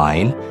your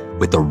mind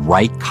with the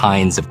right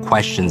kinds of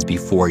questions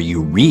before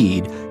you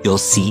read, you'll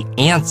see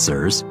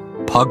answers,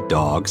 pug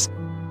dogs,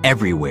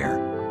 everywhere.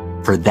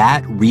 For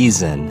that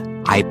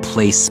reason, I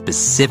place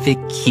specific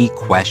key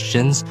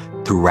questions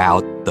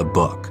throughout the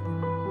book.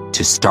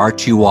 To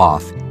start you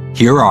off,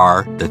 here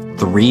are the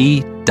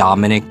 3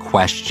 dominant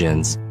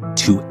questions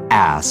to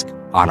ask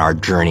on our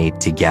journey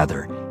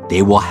together.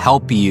 They will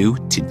help you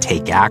to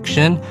take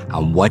action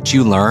on what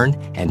you learn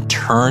and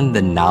turn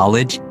the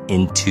knowledge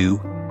into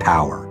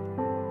power.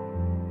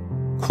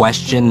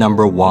 Question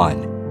number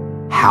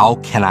 1, how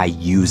can I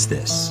use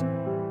this?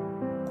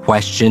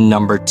 Question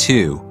number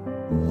 2,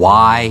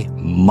 why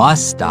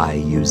must I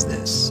use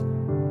this?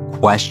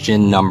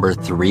 Question number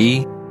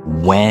 3,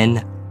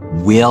 when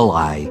will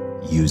I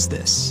use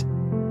this?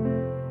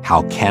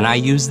 How can I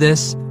use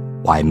this?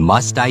 Why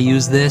must I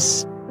use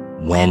this?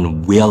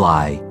 When will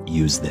I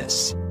use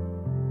this?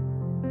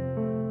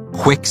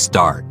 Quick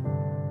start.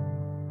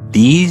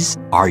 These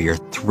are your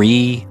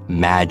 3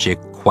 magic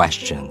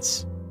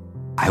questions.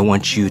 I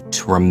want you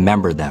to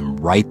remember them,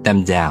 write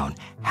them down.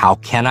 How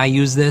can I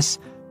use this?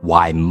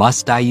 Why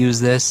must I use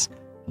this?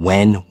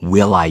 When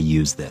will I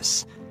use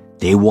this?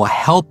 They will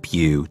help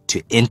you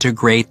to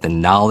integrate the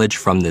knowledge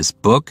from this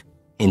book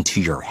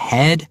into your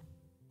head,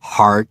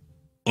 heart,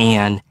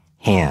 and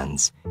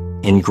hands.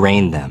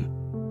 Ingrain them.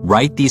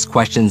 Write these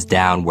questions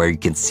down where you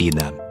can see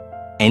them,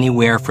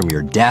 anywhere from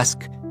your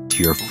desk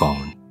to your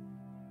phone.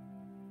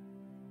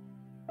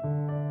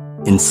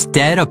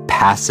 Instead of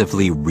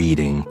passively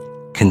reading,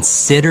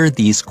 consider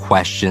these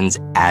questions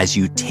as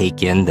you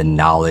take in the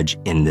knowledge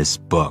in this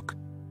book.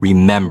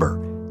 Remember,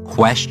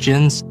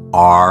 questions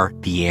are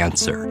the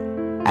answer.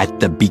 At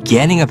the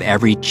beginning of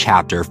every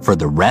chapter for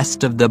the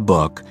rest of the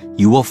book,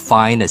 you will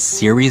find a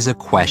series of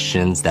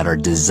questions that are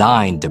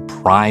designed to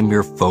prime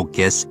your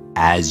focus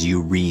as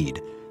you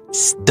read.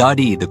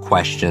 Study the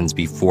questions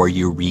before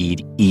you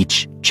read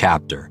each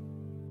chapter,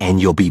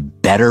 and you'll be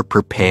better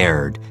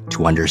prepared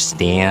to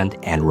understand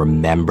and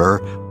remember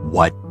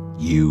what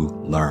you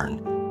learn.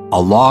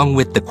 Along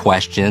with the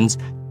questions,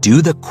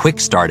 do the quick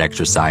start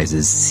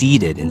exercises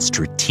seated in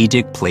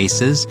strategic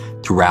places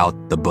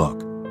throughout the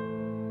book.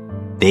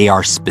 They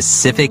are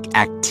specific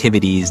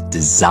activities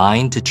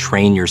designed to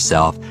train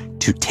yourself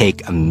to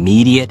take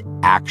immediate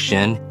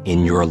action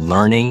in your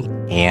learning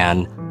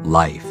and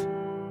life.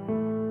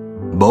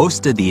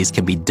 Most of these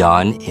can be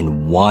done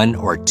in 1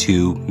 or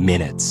 2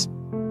 minutes.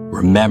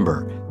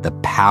 Remember the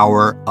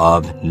power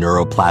of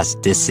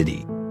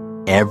neuroplasticity.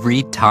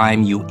 Every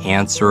time you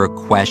answer a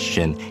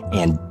question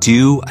and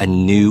do a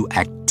new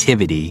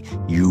activity,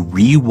 you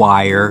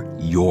rewire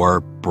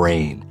your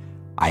brain.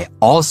 I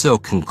also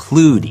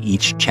conclude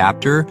each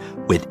chapter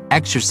with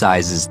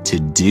exercises to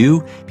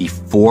do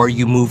before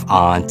you move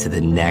on to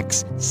the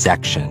next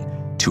section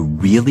to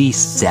really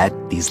set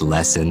these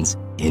lessons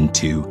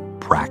into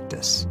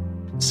practice.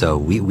 So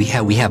we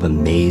have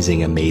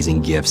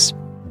amazing gifts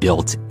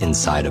built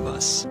inside of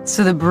us.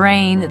 So the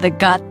brain, the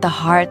gut, the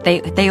heart,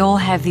 they all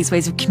have these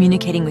ways of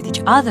communicating with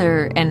each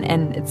other, and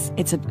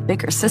it's a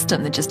bigger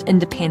system than just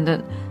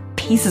independent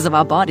pieces of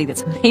our body.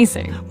 That's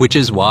amazing. Which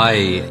is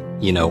why,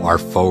 our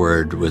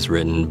foreword was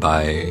written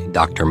by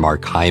Dr.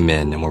 Mark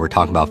Hyman, and when we're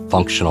talking about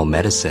functional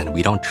medicine,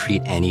 we don't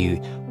treat any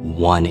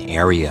one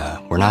area.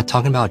 We're not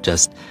talking about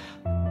just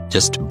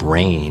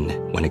brain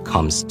when it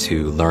comes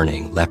to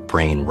learning, left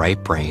brain,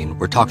 right brain.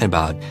 We're talking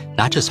about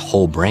not just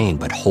whole brain,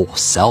 but whole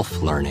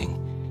self learning.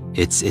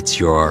 It's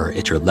your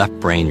left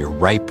brain, your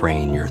right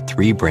brain, your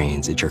 3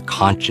 brains. It's your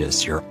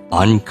conscious, your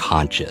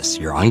unconscious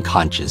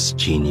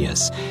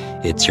genius.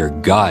 It's your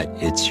gut,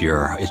 it's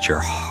your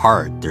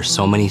heart. There's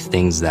so many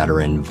things that are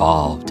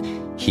involved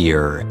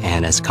here.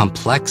 And as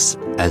complex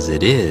as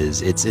it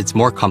is, it's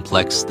more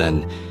complex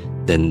than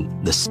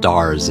the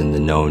stars in the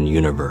known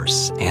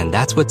universe. And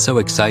that's what's so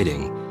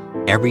exciting.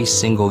 Every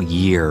single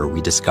year,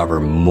 we discover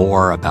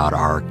more about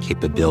our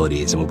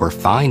capabilities. And what we're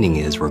finding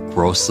is we're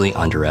grossly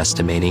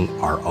underestimating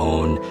our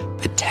own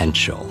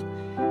potential.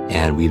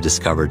 And we've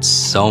discovered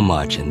so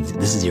much. And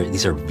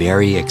these are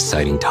very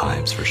exciting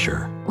times for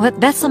sure. Well,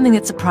 that's something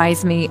that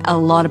surprised me a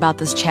lot about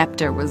this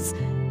chapter was,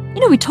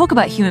 we talk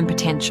about human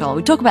potential.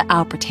 We talk about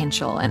our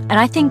potential. And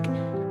I think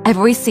I've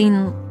always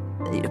seen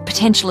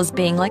potential as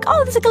being like,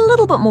 oh, there's like a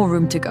little bit more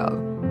room to go.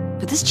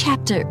 But this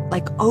chapter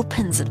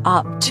opens it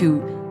up to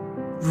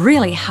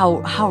really how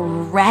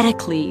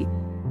radically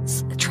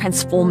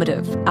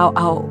transformative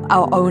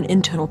our own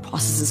internal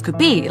processes could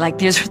be. Like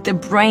there's the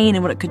brain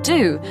and what it could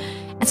do.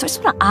 And so I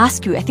just want to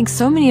ask you, I think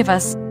so many of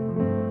us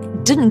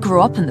didn't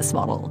grow up in this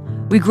model.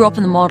 We grew up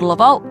in the model of,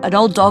 oh, an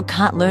old dog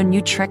can't learn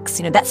new tricks.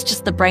 That's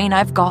just the brain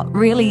I've got.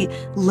 Really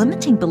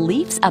limiting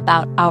beliefs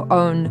about our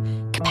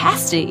own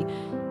capacity.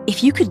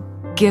 If you could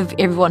give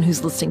everyone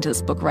who's listening to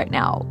this book right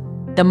now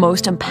the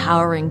most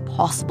empowering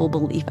possible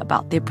belief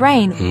about their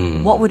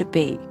brain, what would it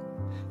be?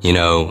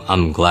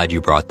 I'm glad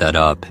you brought that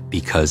up,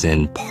 because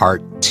in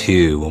part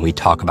 2, when we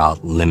talk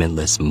about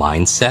limitless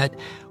mindset,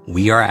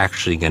 we are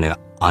actually going to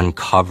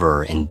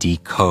uncover and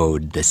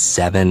decode the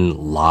 7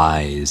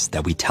 lies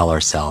that we tell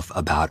ourselves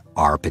about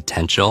our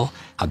potential,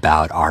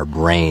 about our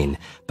brain.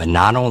 But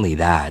not only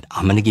that,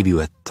 I'm going to give you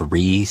a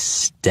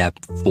 3-step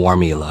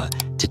formula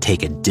to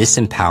take a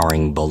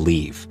disempowering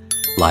belief,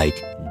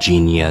 like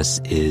genius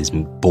is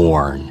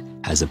born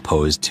as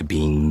opposed to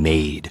being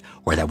made,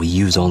 or that we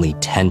use only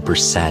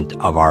 10%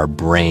 of our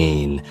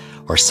brain,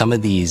 or some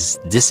of these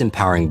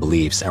disempowering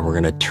beliefs, and we're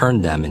going to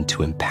turn them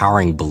into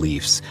empowering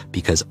beliefs,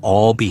 because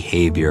all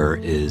behavior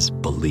is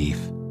belief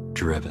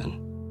driven.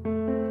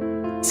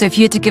 So if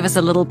you had to give us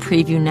a little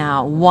preview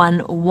now,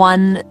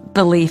 one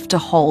belief to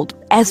hold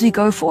as we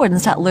go forward and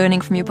start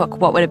learning from your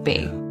book, what would it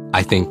be?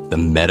 I think the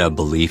meta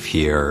belief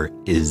here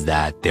is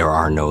that there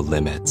are no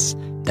limits,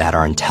 that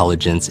our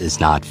intelligence is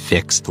not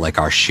fixed like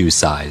our shoe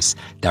size,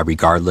 that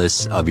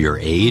regardless of your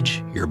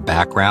age, your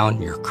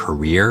background, your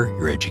career,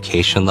 your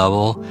education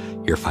level,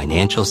 your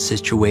financial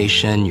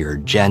situation, your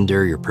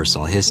gender, your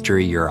personal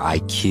history, your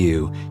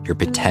IQ, your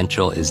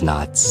potential is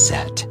not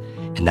set.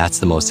 And that's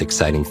the most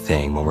exciting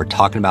thing. When we're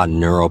talking about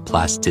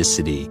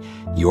neuroplasticity,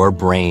 your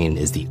brain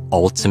is the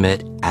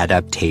ultimate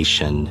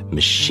adaptation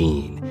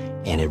machine.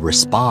 And it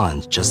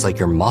responds just like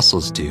your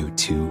muscles do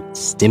to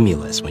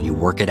stimulus. When you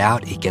work it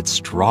out, it gets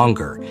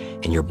stronger.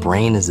 And your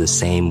brain is the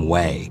same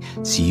way.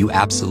 So you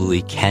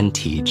absolutely can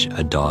teach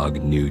a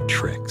dog new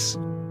tricks.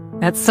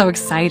 That's so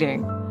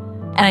exciting.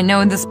 And I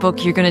know in this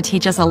book, you're going to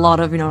teach us a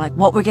lot of,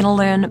 what we're going to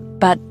learn.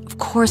 But of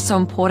course, so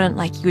important,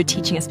 like you were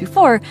teaching us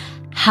before,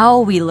 how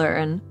we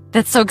learn.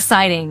 That's so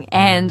exciting.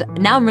 And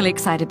now I'm really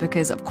excited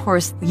because, of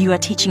course, you are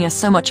teaching us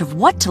so much of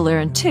what to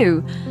learn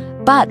too,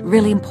 but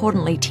really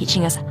importantly,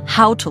 teaching us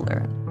how to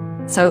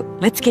learn. So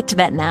let's get to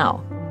that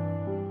now.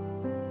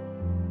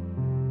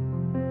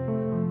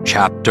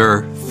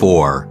 Chapter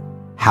 4,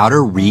 How to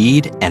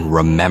Read and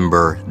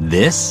Remember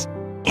This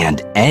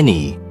and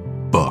Any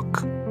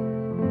Book.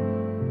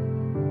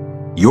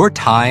 Your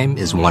time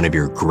is one of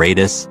your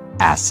greatest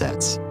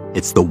assets.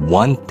 It's the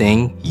one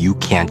thing you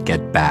can't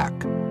get back.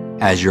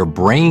 As your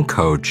brain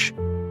coach,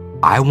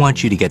 I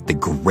want you to get the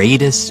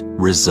greatest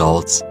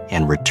results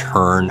and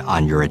return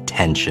on your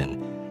attention.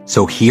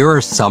 So here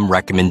are some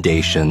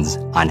recommendations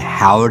on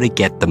how to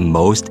get the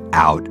most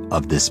out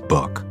of this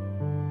book.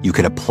 You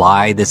could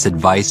apply this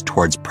advice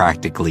towards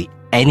practically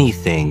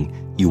anything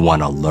you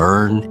want to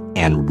learn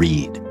and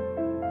read.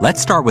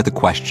 Let's start with a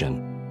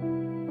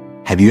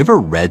question. Have you ever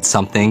read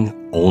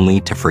something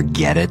only to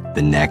forget it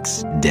the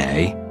next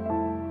day?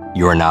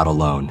 You are not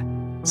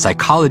alone.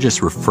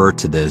 Psychologists refer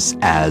to this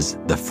as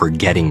the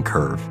forgetting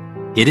curve.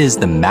 It is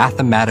the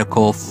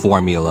mathematical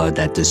formula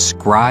that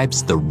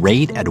describes the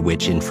rate at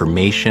which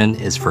information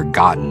is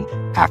forgotten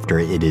after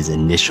it is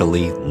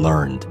initially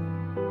learned.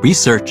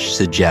 Research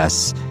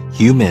suggests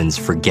humans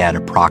forget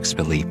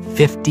approximately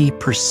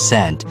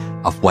 50%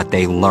 of what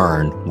they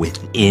learn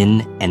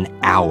within an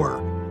hour,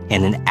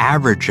 and an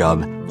average of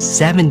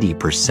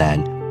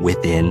 70%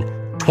 within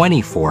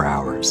 24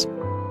 hours.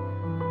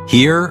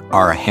 Here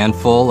are a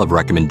handful of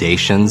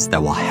recommendations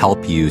that will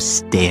help you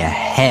stay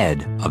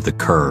ahead of the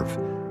curve.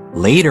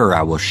 Later,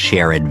 I will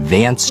share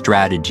advanced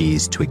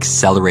strategies to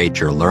accelerate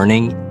your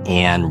learning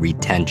and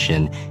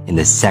retention in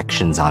the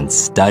sections on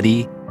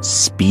study,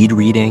 speed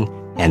reading,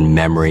 and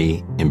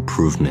memory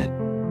improvement.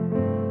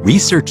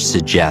 Research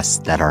suggests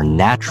that our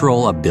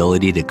natural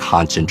ability to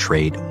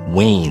concentrate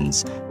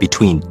wanes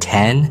between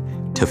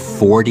 10 to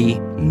 40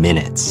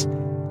 minutes.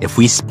 If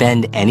we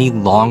spend any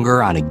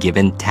longer on a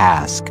given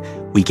task,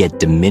 we get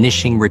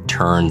diminishing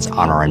returns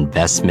on our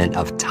investment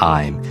of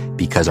time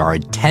because our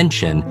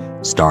attention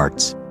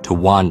starts to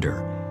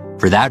wander.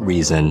 For that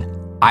reason,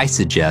 I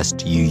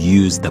suggest you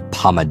use the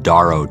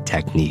Pomodoro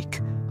technique,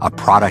 a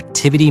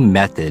productivity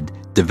method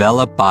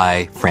developed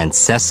by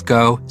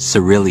Francesco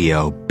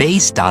Cirillo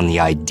based on the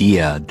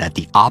idea that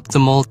the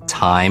optimal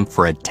time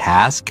for a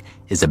task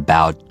is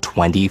about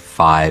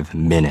 25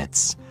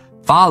 minutes,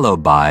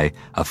 followed by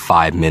a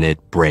 5-minute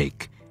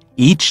break.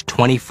 Each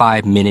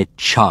 25-minute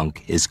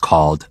chunk is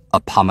called a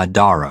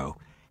Pomodoro.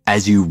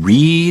 As you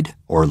read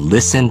or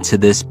listen to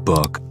this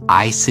book,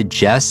 I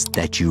suggest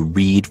that you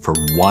read for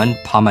 1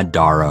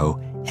 Pomodoro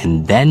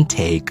and then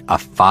take a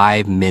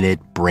 5-minute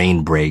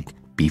brain break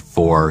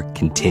before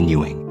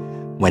continuing.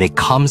 When it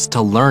comes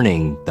to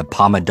learning, the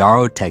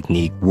Pomodoro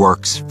technique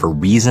works for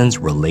reasons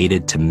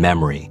related to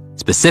memory,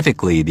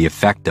 specifically the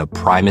effect of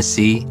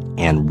primacy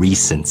and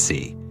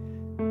recency.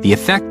 The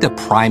effect of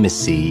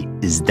primacy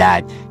is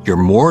that you're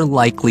more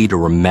likely to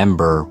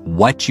remember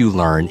what you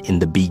learn in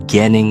the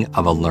beginning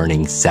of a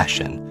learning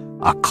session,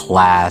 a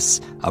class,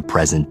 a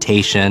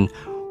presentation,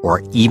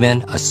 or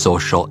even a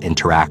social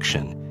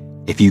interaction.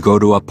 If you go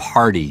to a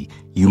party,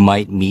 you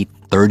might meet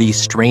 30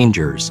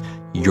 strangers.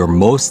 You're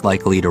most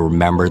likely to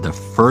remember the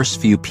first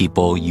few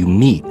people you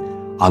meet,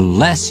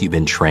 unless you've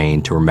been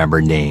trained to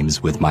remember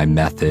names with my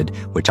method,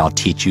 which I'll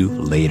teach you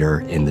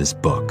later in this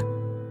book.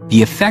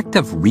 The effect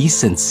of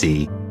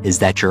recency is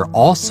that you're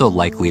also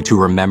likely to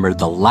remember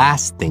the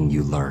last thing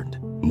you learned,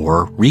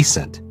 more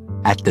recent.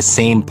 At the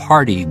same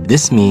party,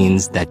 this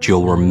means that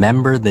you'll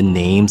remember the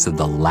names of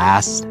the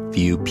last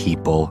few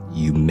people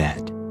you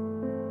met.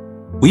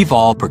 We've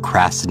all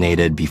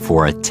procrastinated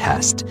before a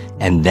test,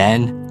 and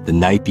then the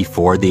night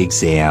before the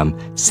exam,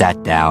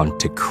 sat down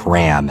to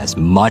cram as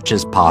much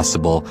as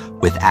possible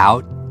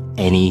without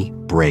any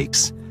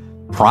breaks.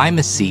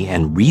 Primacy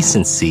and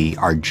recency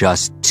are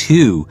just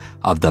 2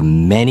 of the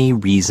many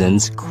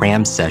reasons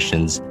cram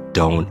sessions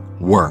don't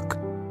work.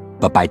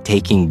 But by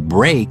taking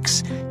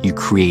breaks, you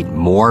create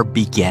more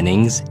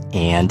beginnings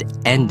and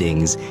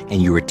endings,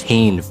 and you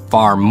retain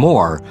far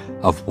more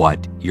of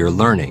what you're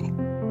learning.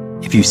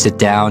 If you sit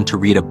down to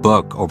read a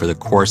book over the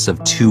course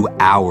of 2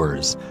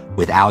 hours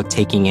without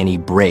taking any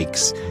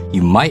breaks,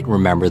 you might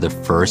remember the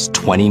first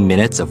 20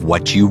 minutes of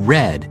what you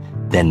read.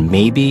 Then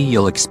maybe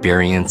you'll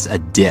experience a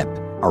dip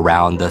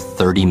around the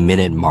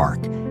 30-minute mark,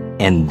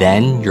 and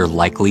then you're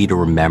likely to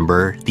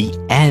remember the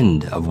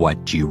end of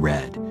what you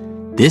read.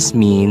 This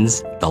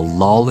means the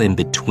lull in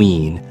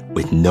between,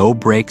 with no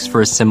breaks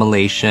for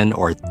assimilation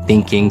or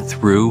thinking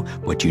through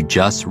what you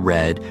just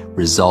read,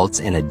 results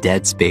in a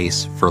dead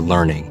space for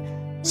learning.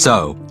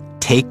 So,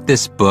 take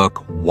this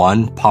book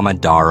 1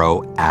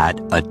 Pomodoro at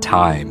a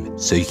time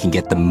so you can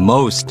get the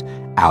most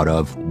out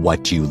of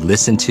what you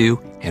listen to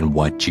and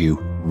what you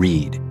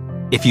read.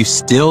 If you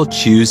still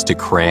choose to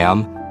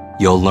cram,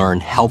 you'll learn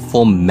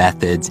helpful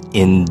methods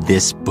in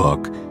this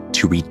book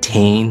to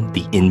retain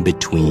the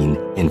in-between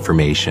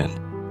information.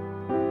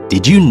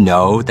 Did you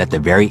know that the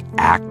very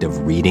act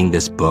of reading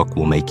this book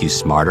will make you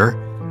smarter?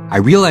 I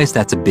realize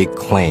that's a big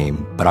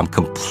claim, but I'm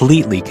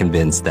completely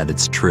convinced that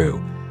it's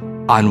true.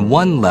 On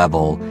one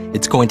level,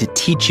 it's going to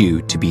teach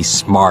you to be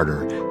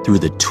smarter through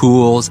the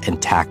tools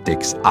and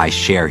tactics I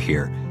share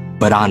here.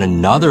 But on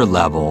another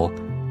level,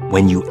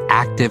 when you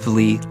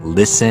actively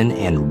listen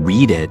and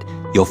read it,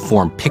 you'll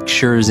form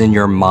pictures in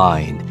your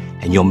mind,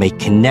 and you'll make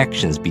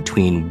connections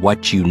between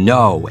what you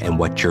know and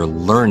what you're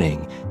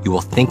learning. You will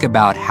think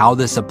about how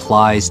this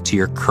applies to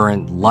your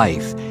current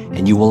life,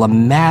 and you will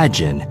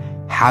imagine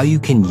how you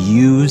can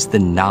use the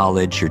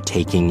knowledge you're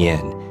taking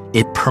in.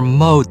 It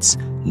promotes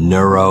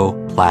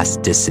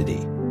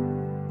neuroplasticity.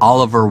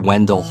 Oliver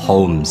Wendell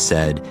Holmes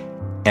said,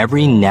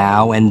 Every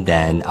now and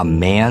then, a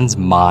man's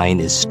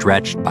mind is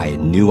stretched by a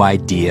new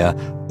idea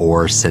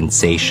or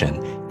sensation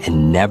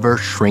and never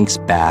shrinks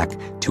back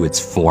to its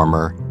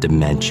former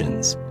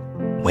dimensions.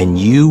 When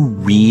you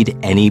read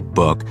any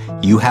book,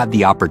 you have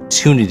the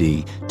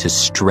opportunity to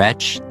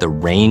stretch the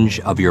range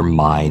of your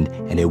mind,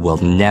 and it will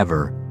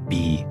never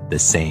be the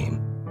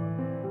same.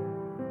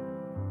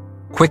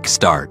 Quick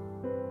start.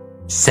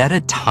 Set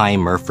a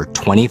timer for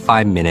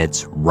 25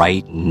 minutes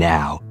right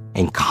now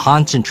and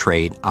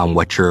concentrate on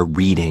what you're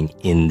reading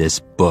in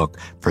this book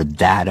for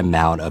that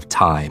amount of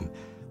time.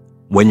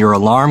 When your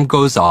alarm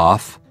goes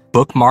off,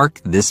 bookmark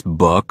this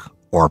book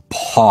or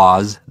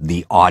pause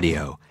the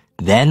audio.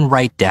 Then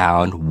write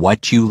down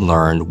what you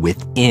learned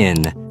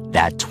within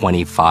that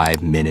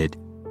 25-minute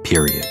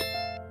period.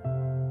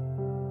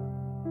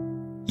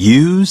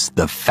 Use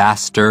the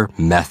faster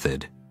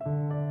method.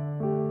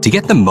 To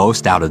get the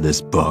most out of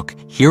this book,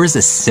 here is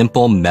a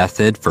simple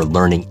method for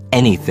learning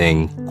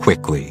anything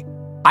quickly.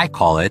 I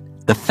call it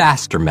the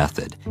faster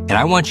method, and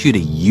I want you to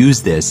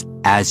use this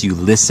as you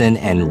listen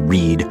and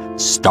read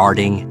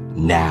starting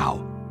now.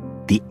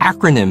 The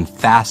acronym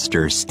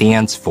FASTER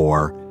stands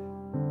for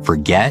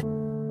forget,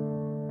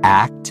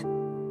 act,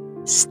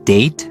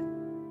 state,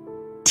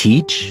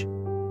 teach,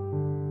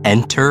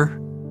 enter,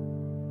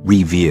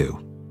 review.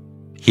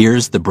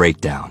 Here's the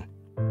breakdown.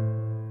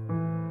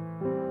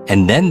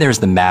 And then there's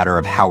the matter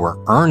of how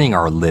we're earning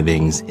our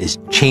livings is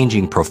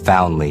changing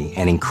profoundly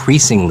and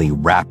increasingly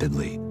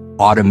rapidly.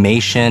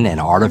 Automation and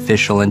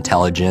artificial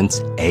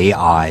intelligence,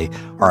 AI,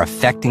 are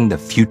affecting the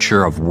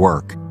future of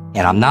work.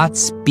 And I'm not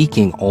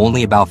speaking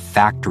only about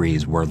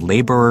factories where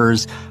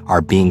laborers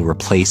are being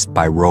replaced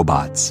by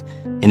robots.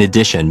 In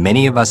addition,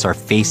 many of us are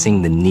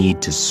facing the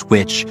need to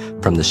switch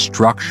from the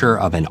structure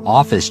of an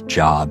office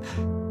job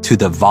to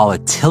the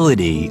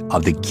volatility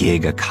of the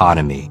gig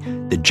economy.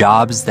 The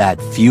jobs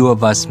that few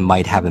of us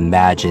might have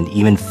imagined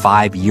even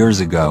 5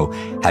 years ago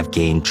have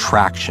gained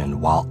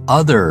traction, while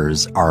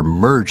others are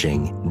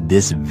emerging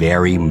this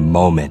very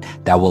moment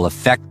that will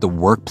affect the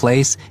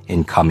workplace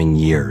in coming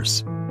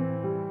years.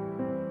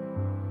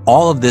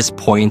 All of this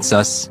points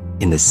us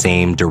in the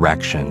same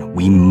direction.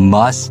 We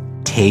must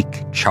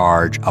take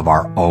charge of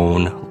our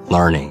own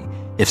learning.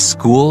 If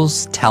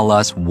schools tell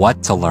us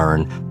what to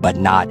learn, but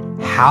not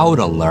how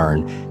to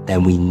learn,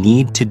 then we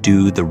need to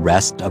do the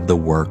rest of the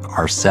work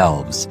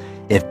ourselves.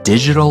 If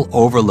digital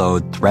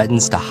overload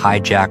threatens to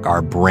hijack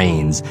our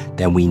brains,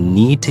 then we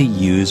need to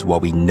use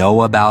what we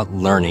know about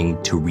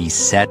learning to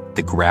reset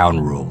the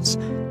ground rules.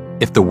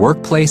 If the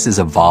workplace is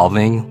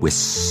evolving with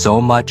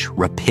so much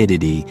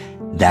rapidity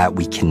that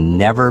we can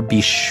never be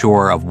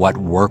sure of what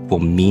work will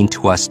mean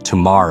to us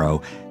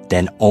tomorrow,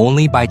 then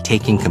only by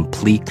taking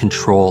complete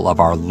control of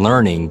our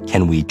learning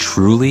can we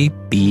truly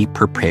be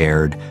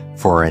prepared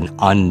for an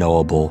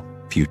unknowable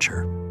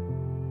future.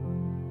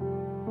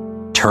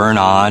 Turn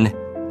on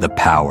the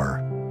power.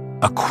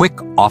 A quick,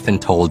 often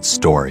told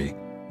story.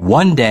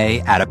 One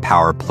day at a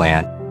power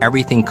plant,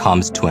 everything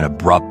comes to an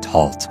abrupt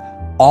halt.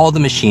 All the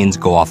machines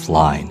go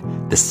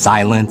offline. The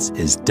silence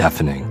is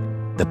deafening.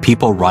 The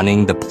people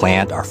running the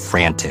plant are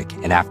frantic,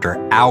 and after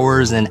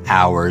hours and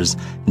hours,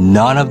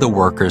 none of the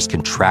workers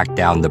can track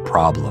down the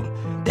problem.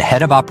 The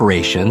head of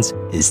operations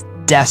is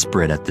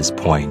desperate at this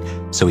point,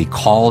 so he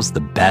calls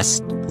the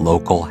best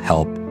local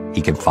help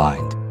he can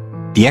find.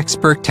 The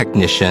expert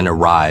technician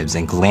arrives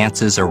and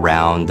glances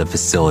around the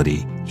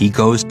facility. He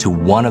goes to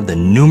one of the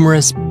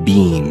numerous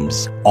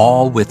beams,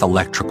 all with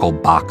electrical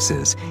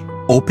boxes,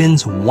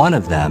 opens one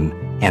of them,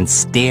 and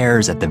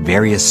stares at the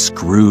various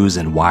screws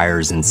and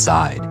wires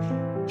inside.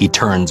 He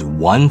turns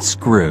one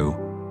screw,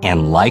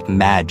 and like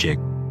magic,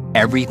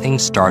 everything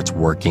starts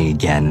working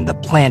again, and the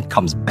plant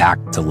comes back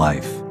to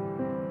life.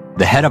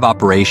 The head of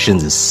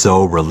operations is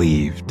so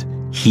relieved.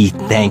 He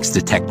thanks the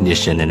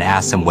technician and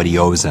asks him what he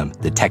owes him.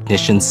 The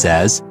technician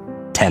says,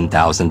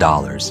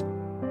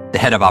 $10,000. The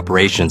head of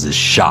operations is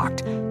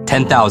shocked.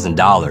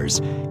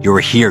 $10,000? You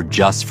were here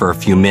just for a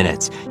few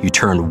minutes. You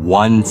turned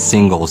one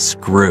single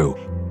screw.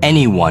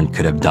 Anyone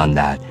could have done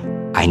that.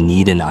 I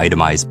need an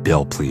itemized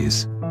bill,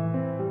 please.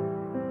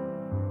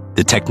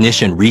 The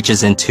technician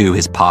reaches into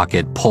his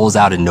pocket, pulls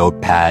out a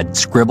notepad,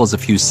 scribbles a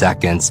few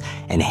seconds,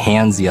 and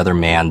hands the other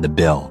man the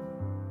bill.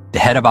 The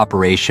head of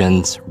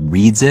operations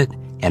reads it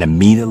and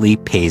immediately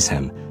pays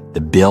him.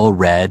 The bill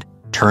read,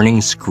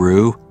 turning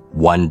screw,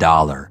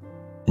 $1.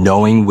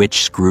 Knowing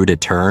which screw to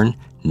turn,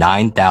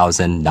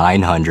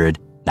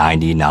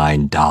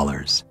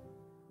 $9,999.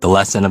 The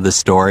lesson of the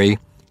story,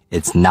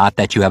 it's not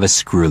that you have a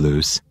screw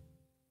loose.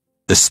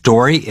 The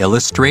story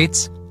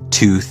illustrates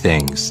two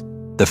things.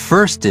 The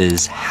first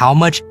is how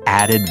much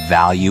added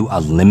value a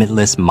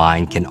limitless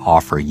mind can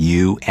offer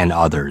you and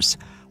others.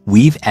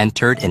 We've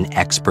entered an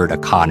expert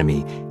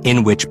economy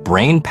in which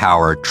brain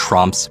power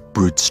trumps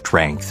brute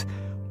strength,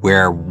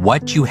 where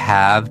what you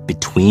have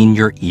between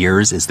your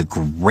ears is the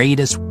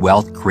greatest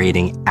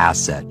wealth-creating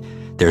asset.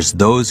 There's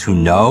those who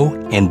know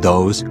and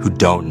those who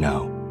don't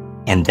know.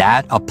 And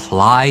that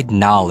applied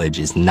knowledge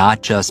is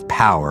not just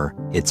power,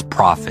 it's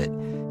profit.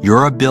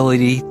 Your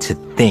ability to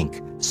think,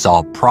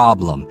 solve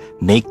problem,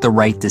 make the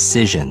right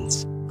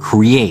decisions,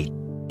 create,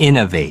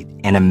 innovate,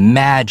 and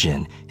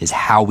imagine is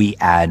how we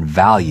add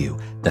value.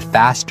 The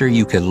faster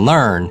you can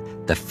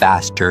learn, the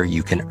faster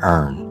you can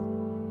earn.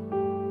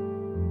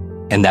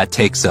 And that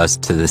takes us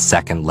to the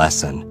second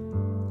lesson.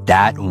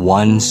 That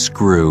one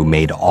screw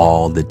made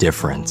all the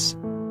difference.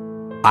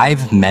 I've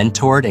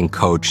mentored and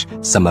coached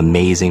some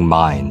amazing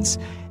minds,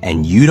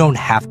 and you don't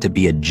have to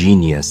be a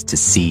genius to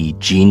see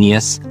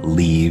genius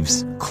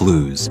leaves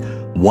clues.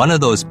 One of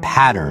those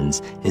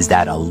patterns is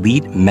that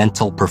elite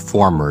mental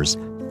performers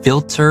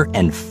filter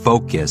and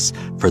focus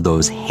for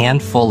those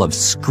handful of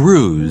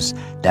screws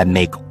that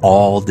make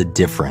all the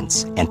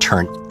difference and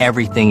turn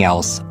everything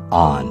else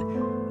on.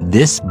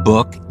 This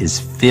book is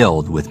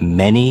filled with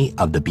many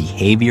of the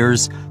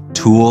behaviors,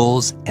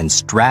 tools, and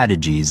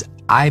strategies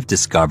I've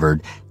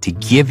discovered to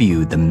give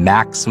you the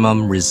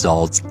maximum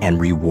results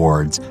and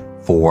rewards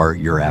for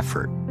your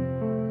effort.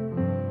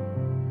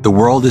 The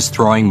world is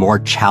throwing more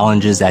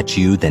challenges at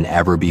you than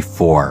ever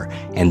before,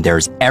 and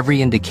there's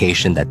every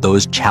indication that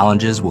those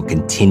challenges will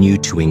continue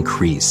to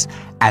increase.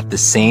 At the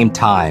same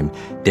time,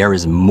 there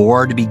is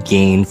more to be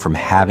gained from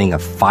having a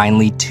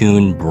finely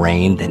tuned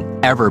brain than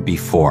ever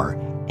before.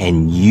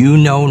 And you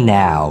know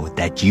now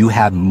that you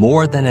have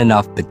more than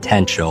enough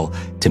potential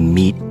to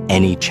meet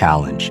any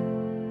challenge.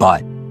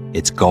 But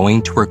it's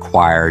going to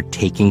require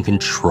taking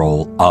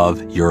control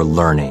of your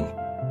learning.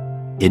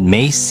 It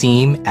may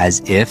seem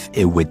as if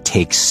it would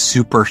take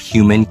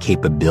superhuman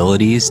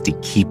capabilities to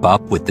keep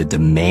up with the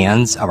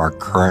demands of our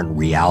current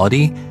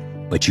reality,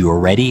 but you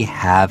already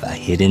have a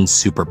hidden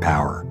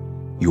superpower,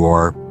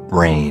 your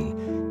brain.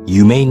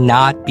 You may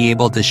not be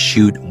able to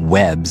shoot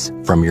webs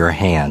from your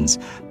hands,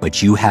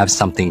 but you have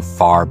something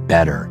far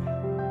better,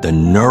 the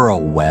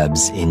neural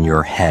webs in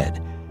your head.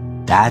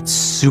 That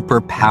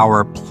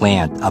superpower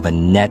plant of a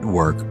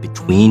network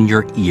between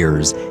your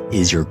ears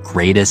is your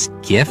greatest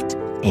gift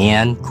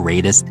and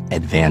greatest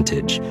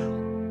advantage.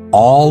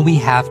 All we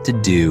have to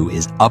do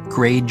is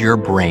upgrade your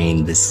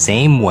brain the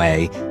same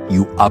way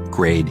you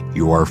upgrade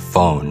your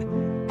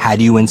phone. How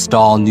do you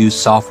install new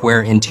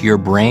software into your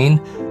brain?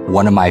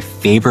 One of my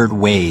favorite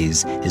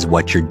ways is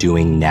what you're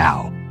doing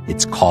now.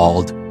 It's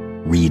called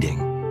reading.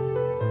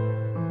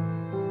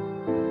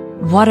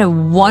 What a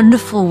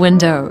wonderful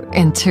window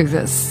into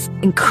this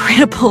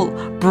incredible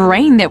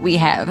brain that we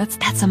have.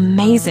 That's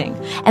amazing.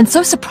 And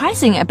so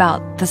surprising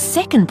about the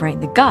second brain,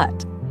 the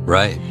gut.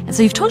 Right. And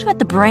so you've talked about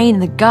the brain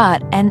and the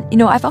gut, and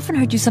I've often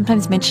heard you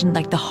sometimes mention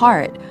like the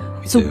heart.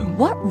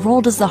 What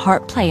role does the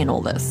heart play in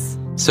all this?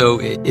 So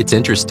it's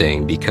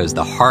interesting because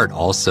the heart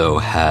also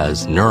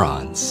has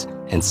neurons.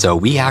 And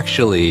so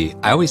I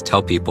always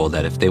tell people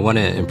that if they want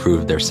to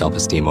improve their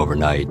self-esteem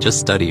overnight, just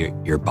study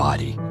your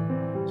body.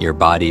 Your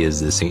body is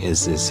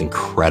this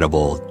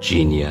incredible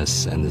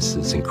genius and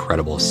this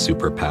incredible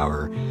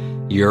superpower.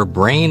 Your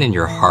brain and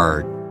your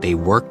heart, they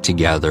work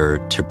together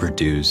to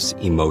produce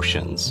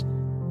emotions,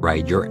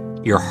 right?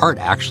 Your heart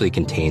actually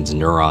contains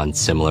neurons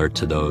similar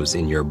to those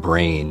in your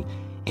brain,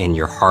 and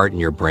your heart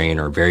and your brain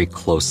are very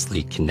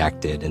closely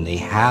connected, and they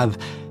have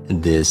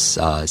this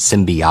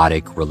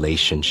symbiotic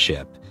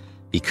relationship.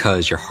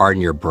 Because your heart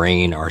and your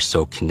brain are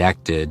so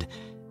connected,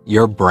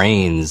 your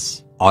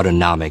brain's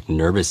autonomic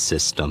nervous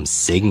system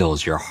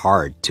signals your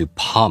heart to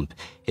pump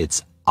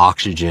its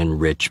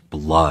oxygen-rich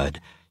blood,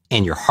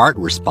 and your heart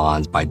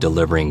responds by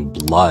delivering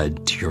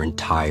blood to your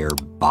entire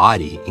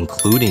body,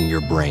 including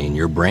your brain.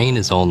 Your brain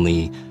is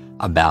only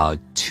about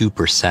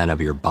 2%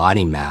 of your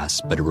body mass,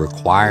 but it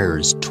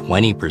requires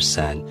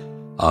 20%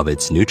 of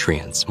its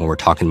nutrients. When we're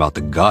talking about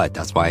the gut,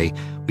 that's why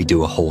we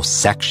do a whole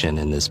section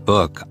in this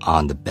book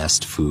on the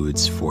best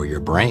foods for your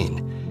brain,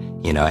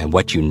 and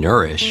what you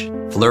nourish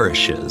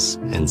flourishes.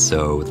 And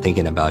so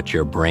thinking about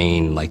your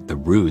brain like the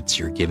roots,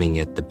 you're giving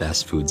it the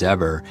best foods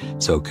ever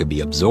so it could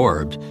be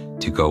absorbed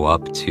to go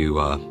up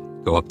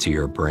to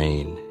your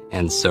brain.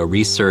 And so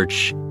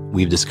research,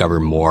 we've discovered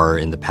more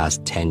in the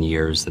past 10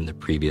 years than the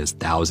previous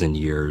 1,000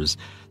 years.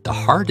 The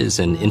heart is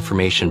an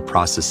information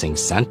processing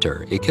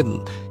center. It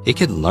can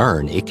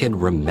learn, it can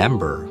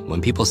remember.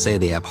 When people say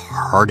they have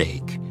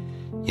heartache,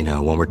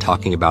 when we're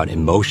talking about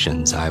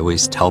emotions, I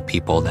always tell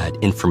people that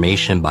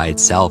information by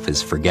itself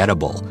is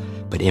forgettable,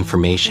 but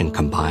information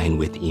combined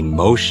with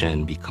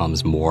emotion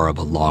becomes more of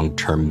a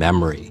long-term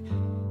memory.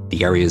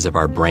 The areas of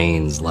our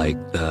brains like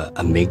the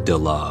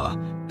amygdala,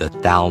 the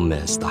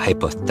thalamus, the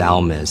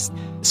hypothalamus.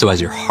 So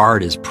as your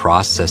heart is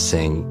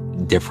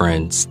processing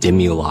different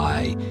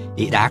stimuli,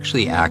 it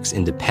actually acts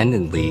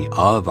independently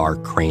of our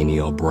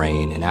cranial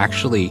brain and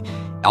actually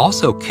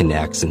also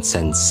connects and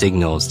sends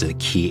signals to the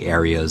key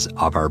areas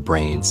of our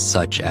brains,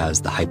 such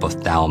as the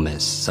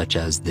hypothalamus, such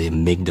as the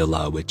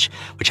amygdala, which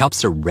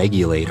helps to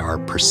regulate our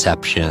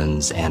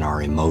perceptions and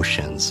our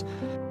emotions.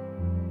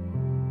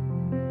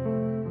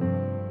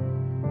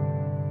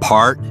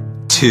 Part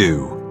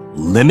 2.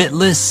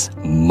 Limitless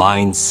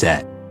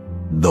Mindset.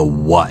 The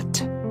what?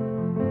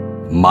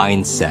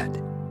 Mindset.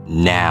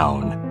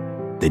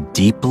 Noun. The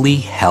deeply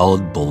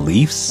held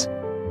beliefs,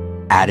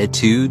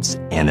 attitudes,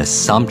 and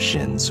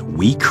assumptions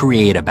we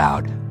create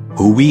about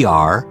who we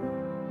are,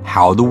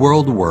 how the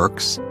world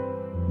works,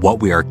 what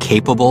we are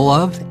capable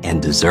of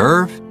and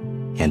deserve,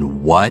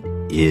 and what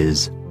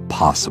is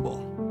possible.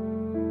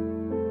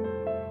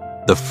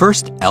 The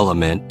first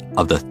element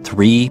of the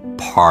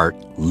three-part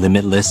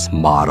limitless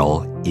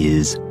model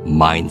is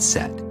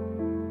mindset,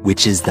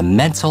 which is the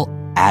mental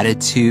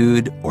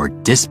attitude or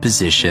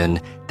disposition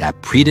that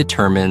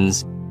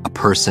predetermines a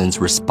person's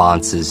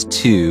responses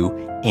to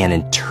and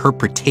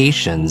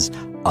interpretations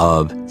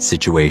of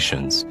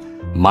situations.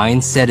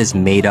 Mindset is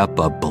made up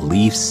of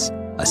beliefs,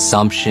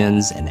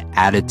 assumptions, and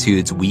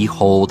attitudes we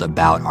hold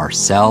about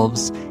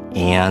ourselves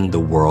and the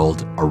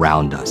world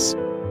around us.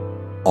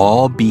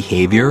 All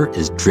behavior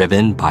is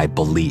driven by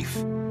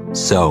belief.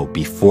 So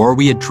before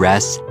we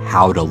address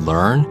how to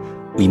learn,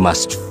 we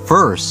must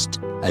first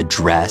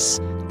address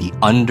the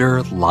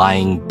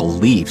underlying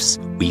beliefs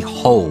we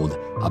hold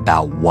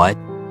about what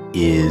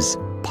is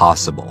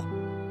possible.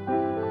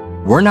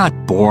 We're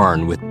not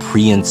born with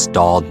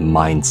pre-installed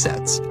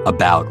mindsets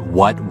about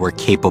what we're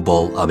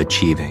capable of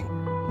achieving.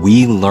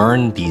 We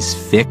learn these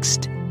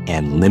fixed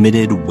and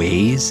limited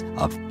ways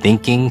of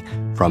thinking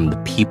from the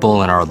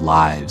people in our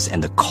lives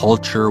and the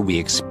culture we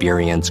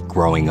experience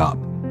growing up.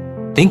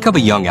 Think of a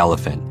young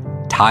elephant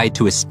tied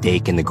to a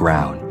stake in the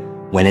ground.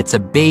 When it's a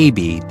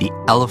baby, the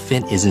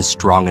elephant isn't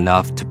strong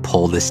enough to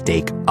pull the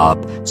stake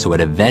up, so it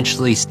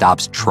eventually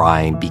stops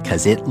trying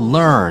because it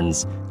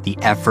learns the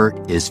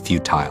effort is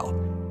futile.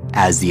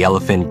 As the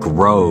elephant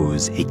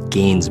grows, it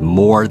gains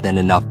more than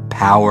enough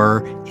power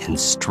and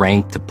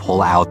strength to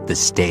pull out the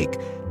stake,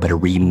 but it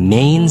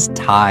remains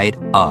tied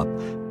up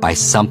by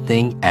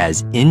something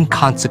as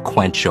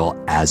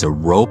inconsequential as a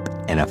rope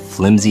and a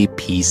flimsy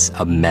piece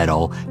of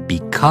metal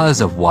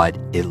because of what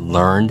it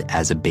learned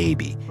as a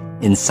baby.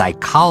 In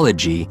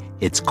psychology,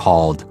 it's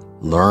called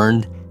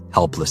learned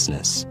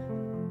helplessness.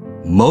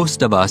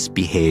 Most of us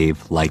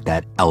behave like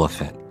that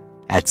elephant.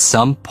 At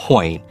some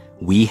point,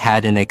 we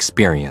had an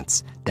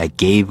experience that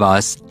gave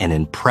us an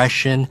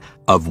impression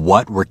of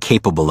what we're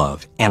capable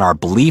of, and our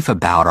belief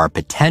about our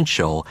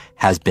potential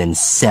has been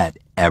set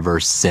ever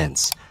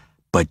since.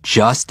 But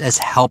just as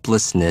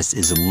helplessness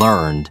is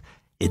learned,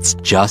 it's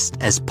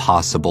just as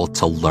possible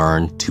to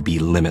learn to be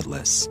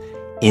limitless.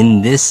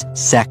 In this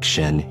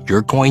section,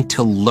 you're going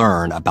to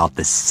learn about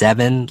the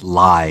 7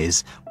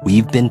 lies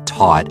we've been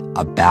taught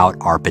about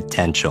our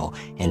potential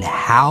and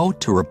how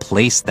to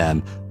replace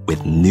them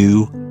with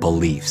new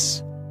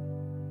beliefs.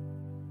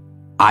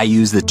 I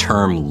use the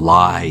term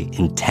lie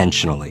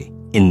intentionally.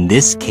 In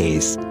this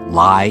case,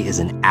 LIE is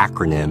an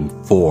acronym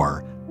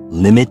for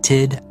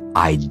Limited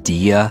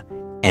Idea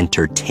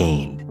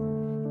Entertained.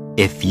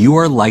 If you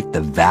are like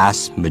the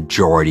vast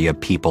majority of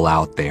people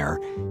out there,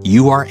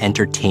 you are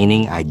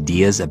entertaining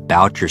ideas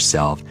about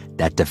yourself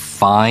that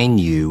define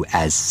you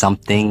as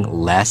something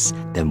less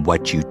than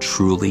what you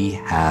truly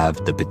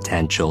have the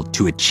potential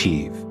to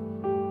achieve.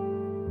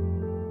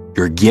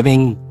 You're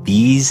giving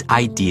these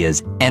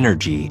ideas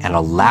energy and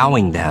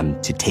allowing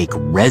them to take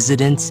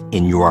residence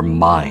in your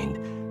mind,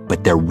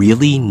 but they're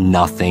really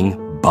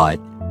nothing but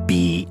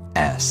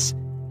BS.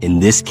 In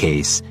this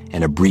case,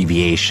 an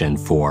abbreviation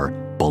for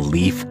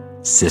belief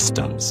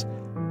systems.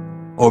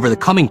 Over the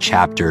coming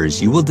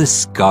chapters, you will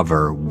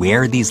discover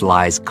where these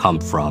lies come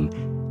from,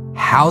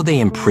 how they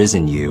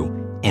imprison you,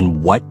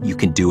 and what you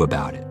can do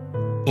about it.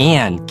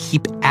 And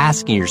keep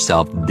asking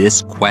yourself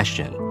this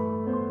question: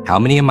 how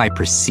many of my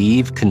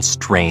perceived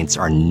constraints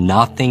are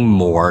nothing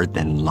more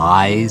than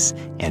lies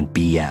and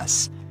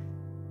BS?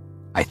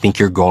 I think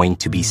you're going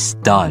to be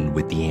stunned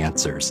with the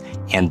answers,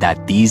 and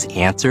that these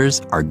answers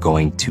are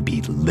going to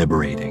be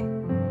liberating.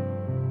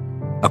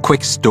 A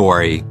quick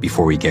story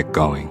before we get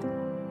going.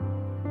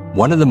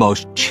 One of the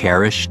most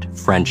cherished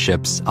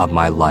friendships of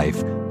my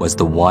life was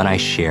the one I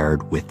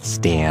shared with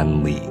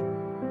Stan Lee.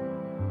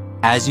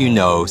 As you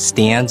know,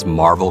 Stan's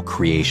Marvel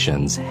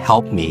creations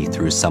helped me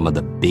through some of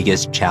the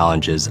biggest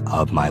challenges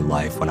of my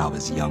life when I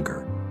was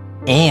younger.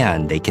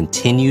 And they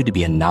continue to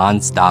be a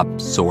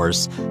nonstop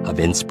source of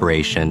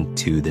inspiration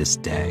to this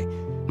day.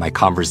 My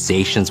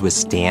conversations with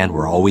Stan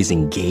were always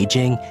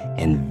engaging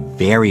and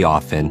very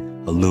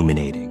often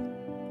illuminating.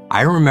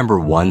 I remember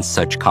one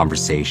such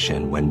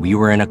conversation when we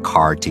were in a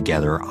car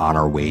together on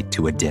our way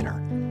to a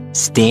dinner.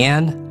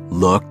 Stan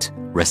looked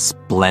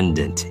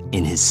resplendent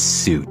in his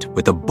suit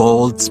with a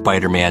bold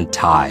Spider-Man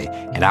tie,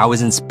 and I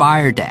was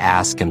inspired to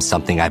ask him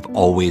something I've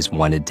always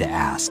wanted to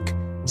ask.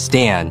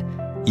 Stan,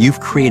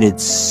 you've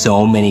created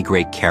so many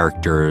great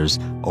characters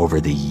over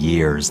the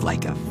years,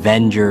 like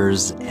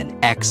Avengers and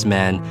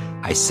X-Men.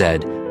 I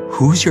said,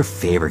 who's your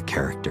favorite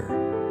character?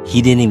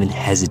 He didn't even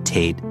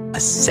hesitate a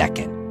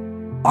second.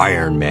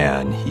 Iron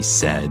Man, he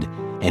said.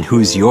 And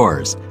who's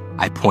yours?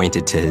 I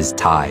pointed to his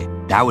tie.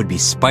 That would be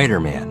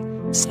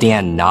Spider-Man.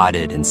 Stan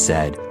nodded and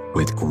said,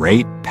 with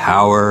great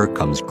power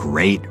comes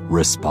great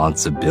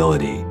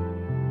responsibility.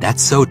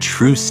 That's so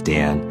true,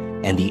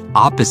 Stan. And the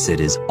opposite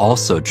is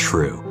also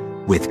true.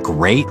 With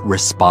great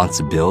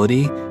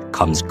responsibility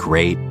comes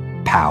great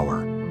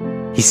power.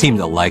 He seemed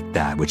to like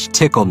that, which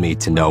tickled me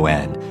to no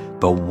end.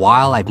 But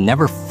while I've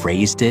never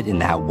phrased it in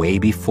that way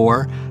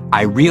before,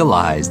 I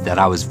realized that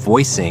I was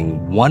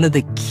voicing one of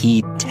the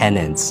key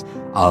tenets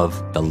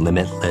of the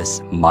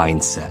limitless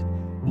mindset.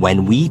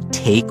 When we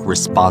take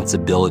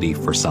responsibility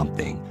for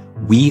something,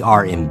 we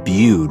are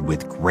imbued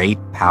with great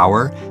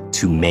power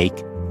to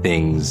make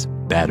things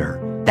better.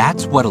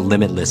 That's what a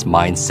limitless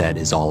mindset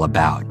is all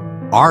about.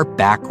 Our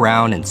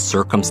background and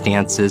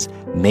circumstances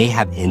may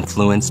have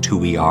influenced who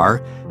we are,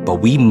 but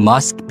we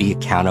must be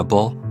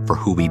accountable for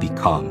who we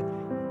become.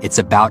 It's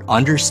about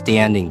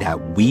understanding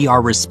that we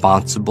are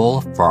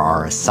responsible for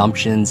our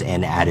assumptions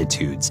and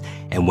attitudes.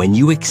 And when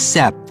you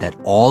accept that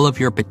all of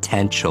your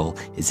potential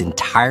is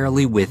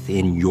entirely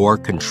within your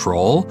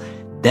control,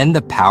 then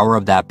the power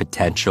of that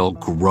potential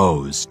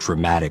grows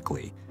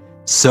dramatically.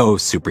 So,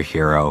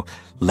 superhero,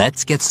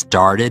 let's get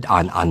started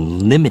on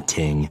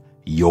unlimiting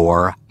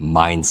your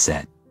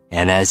mindset.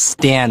 And as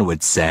Stan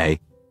would say,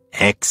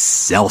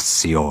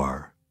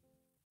 Excelsior!